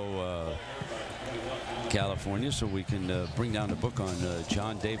Viejo, California, so we can bring down the book on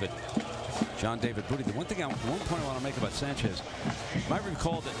John David Booty. The one point I want to make about Sanchez, you might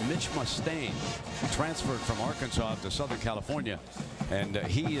recall that Mitch Mustaine transferred from Arkansas to Southern California, and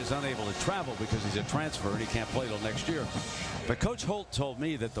he is unable to travel because he's a transfer and he can't play till next year. But Coach Holt told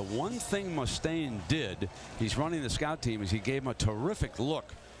me that the one thing Mustaine did, he's running the scout team, is he gave him a terrific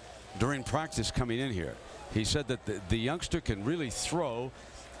look during practice coming in here. He said that the youngster can really throw,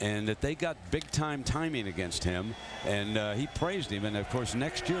 and that they got big-time timing against him, and he praised him. And, of course,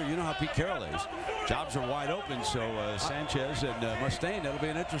 next year, you know how Pete Carroll is. Jobs are wide open, so Sanchez and Mustaine, that'll be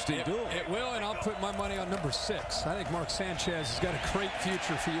an interesting duel. It will, and I'll put my money on number 6. I think Mark Sanchez has got a great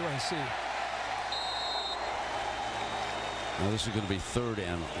future for USC. Now, this is going to be 3rd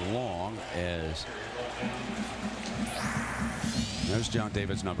and long as... There's John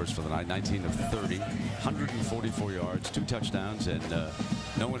David's numbers for the night. 19 of 30, 144 yards, 2 touchdowns, and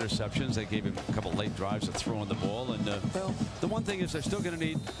no interceptions. They gave him a couple late drives of throwing the ball. And well, the one thing is they're still going to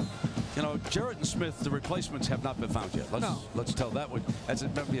need, you know, Jarrett and Smith, the replacements have not been found yet. Let's tell that one. That's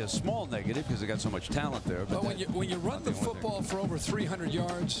maybe a small negative because they got so much talent there. But when you run the football for over 300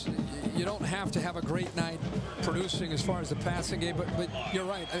 yards, you don't have to have a great night producing as far as the passing game. But you're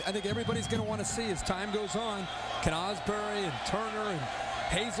right. I think everybody's going to want to see as time goes on, can Osbury and Turner and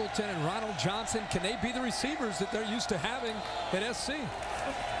Hazleton and Ronald Johnson, can they be the receivers that they're used to having at SC?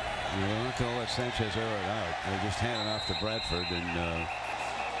 They're not going to let Sanchez air it out. They're just handing off to Bradford and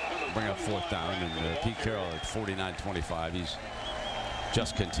bring up 4th down. And Pete Carroll at 49-25. He's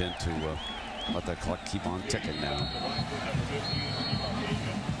just content to let that clock keep on ticking now.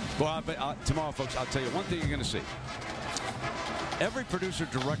 Well, tomorrow, folks, I'll tell you one thing you're going to see. Every producer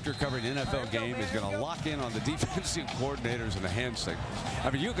director covering an NFL game is going to lock in on the defensive coordinators and the hand signals. I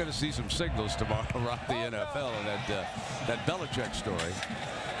mean, you're going to see some signals tomorrow around the NFL and that Belichick story.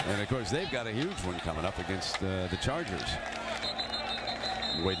 And of course, they've got a huge one coming up against the Chargers.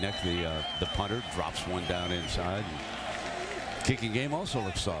 Wade Neck, the punter, drops one down inside. Kicking game also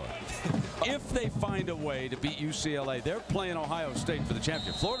looks solid. If they find a way to beat UCLA, they're playing Ohio State for the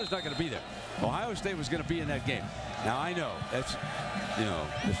championship. Florida's not going to be there. Ohio State was going to be in that game. Now I know that's, you know,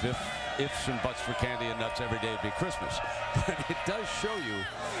 ifs and buts for candy and nuts every day would be Christmas. But it does show you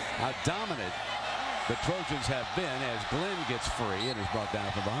how dominant the Trojans have been as Glenn gets free and is brought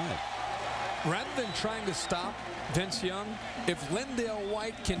down from behind. Rather than trying to stop Vince Young, if Lindale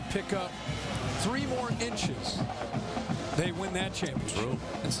White can pick up 3 more inches, they win that championship. True.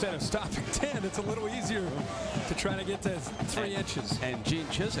 Instead of stopping 10, it's a little easier to try to get to 3 inches. And Gene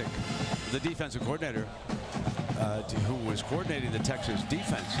Chizik, the defensive coordinator, who was coordinating the Texas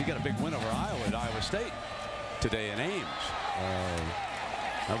defense, he got a big win over Iowa at Iowa State today in Ames.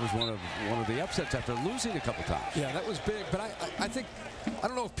 That was one of the upsets after losing a couple times. Yeah, that was big. But I think, I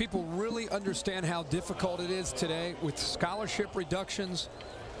don't know if people really understand how difficult it is today with scholarship reductions,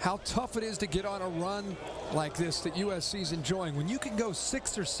 how tough it is to get on a run like this that USC's enjoying. When you can go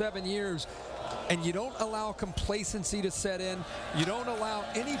 6 or 7 years and you don't allow complacency to set in, you don't allow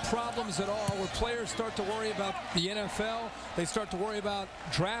any problems at all where players start to worry about the NFL, they start to worry about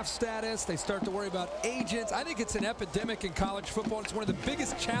draft status, they start to worry about agents. I think it's an epidemic in college football. It's one of the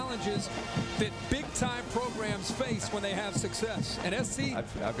biggest challenges that big-time programs face when they have success. And SC,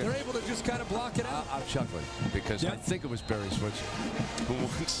 they're able to just kind of block it out. I'm chuckling because I think it was Barry Switch who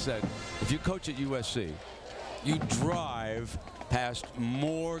once said, if you coach at USC, you drive past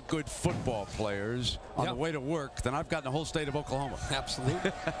more good football players on the way to work than I've got in the whole state of Oklahoma.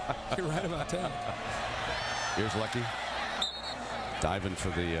 Absolutely. You're right about that. Here's Lucky. Diving for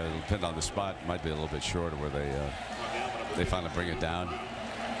the pin on the spot. Might be a little bit short where they finally bring it down.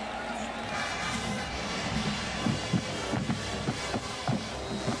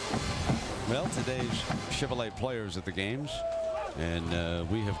 Well, today's Chevrolet players at the games. And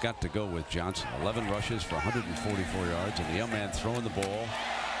we have got to go with Johnson. 11 rushes for 144 yards. And the young man throwing the ball.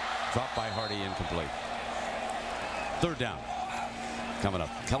 Dropped by Hardy, incomplete. 3rd down. Coming up.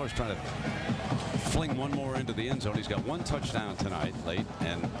 Keller's trying to fling one more into the end zone. He's got 1 touchdown tonight late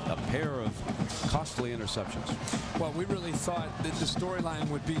and a pair of costly interceptions. Well, we really thought that the storyline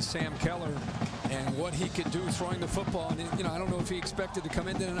would be Sam Keller and what he could do throwing the football. And, you know, I don't know if he expected to come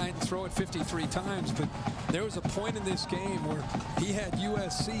in tonight and throw it 53 times, but there was a point in this game where he had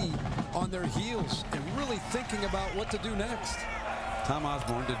USC on their heels and really thinking about what to do next. Tom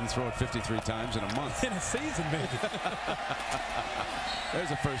Osborne didn't throw it 53 times in a month. In a season, maybe.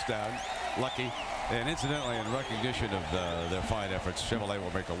 There's a 1st down. Lucky. And incidentally, in recognition of their fine efforts, Chevrolet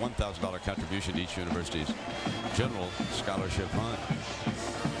will make a $1,000 contribution to each university's general scholarship fund.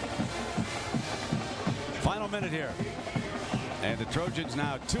 Final minute here. And the Trojans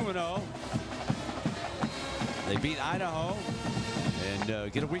now 2-0. They beat Idaho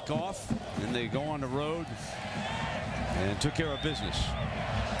and get a week off. Then they go on the road and took care of business.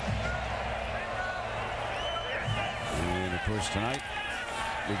 And of course tonight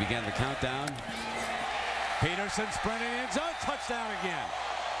we began the countdown. Peterson sprinting in zone, touchdown again.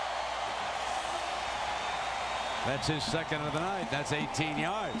 That's his 2nd of the night. That's 18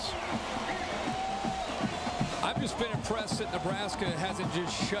 yards. I've just been impressed that Nebraska hasn't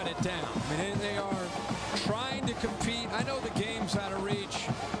just shut it down. I mean, they are trying to compete. I know the game's out of reach,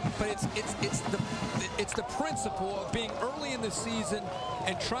 but it's the principle of being early in the season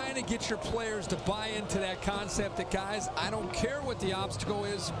and trying to get your players to buy into that concept that, guys, I don't care what the obstacle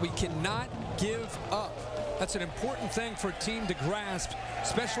is, we cannot give up. That's an important thing for a team to grasp,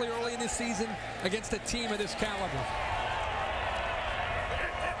 especially early in the season against a team of this caliber.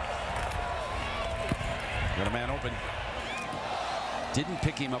 Got a man open. Didn't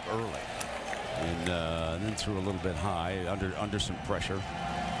pick him up early. And then threw a little bit high under some pressure.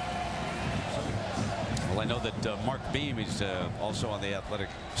 Well, I know that Mark Beam is also on the athletic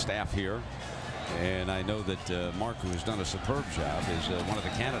staff here. And I know that Mark, who has done a superb job, is one of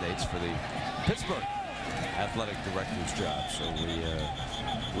the candidates for the Pittsburgh athletic director's job. So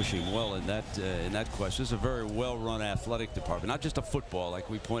we wish him well in that quest. This is a very well-run athletic department, not just a football, like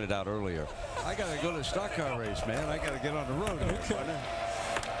we pointed out earlier. I got to go to the stock car race, man. I got to get on the road.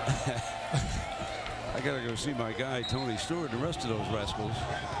 I got to go see my guy Tony Stewart and the rest of those rascals.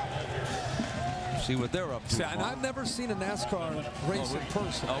 See what they're up to. See, and I've never seen a NASCAR race in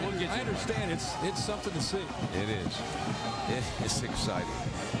person. I understand it's something to see. It is. It's exciting.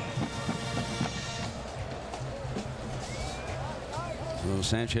 So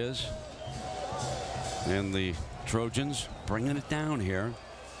Sanchez and the Trojans bringing it down here.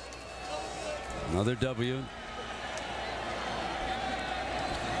 Another W.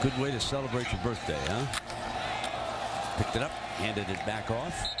 Good way to celebrate your birthday, huh? Picked it up, handed it back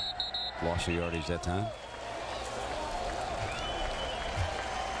off. Lost the yardage that time.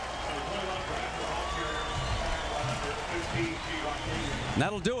 And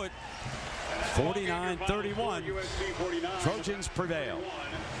that'll do it. 49-31. Trojans prevail.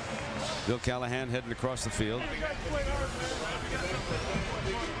 Bill Callahan heading across the field.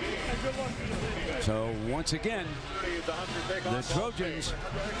 So once again, the Trojans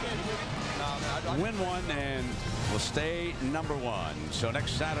win one and will stay #1. So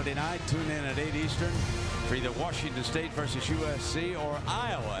next Saturday night, tune in at 8 Eastern for either Washington State versus USC or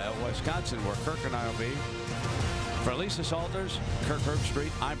Iowa at Wisconsin, where Kirk and I will be. For Lisa Salters, Kirk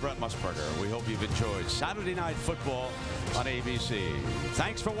Herbstreit, I'm Brent Musburger. We hope you've enjoyed Saturday Night Football on ABC.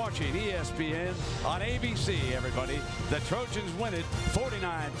 Thanks for watching ESPN on ABC, everybody. The Trojans win it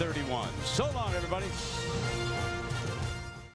 49-31. So long, everybody.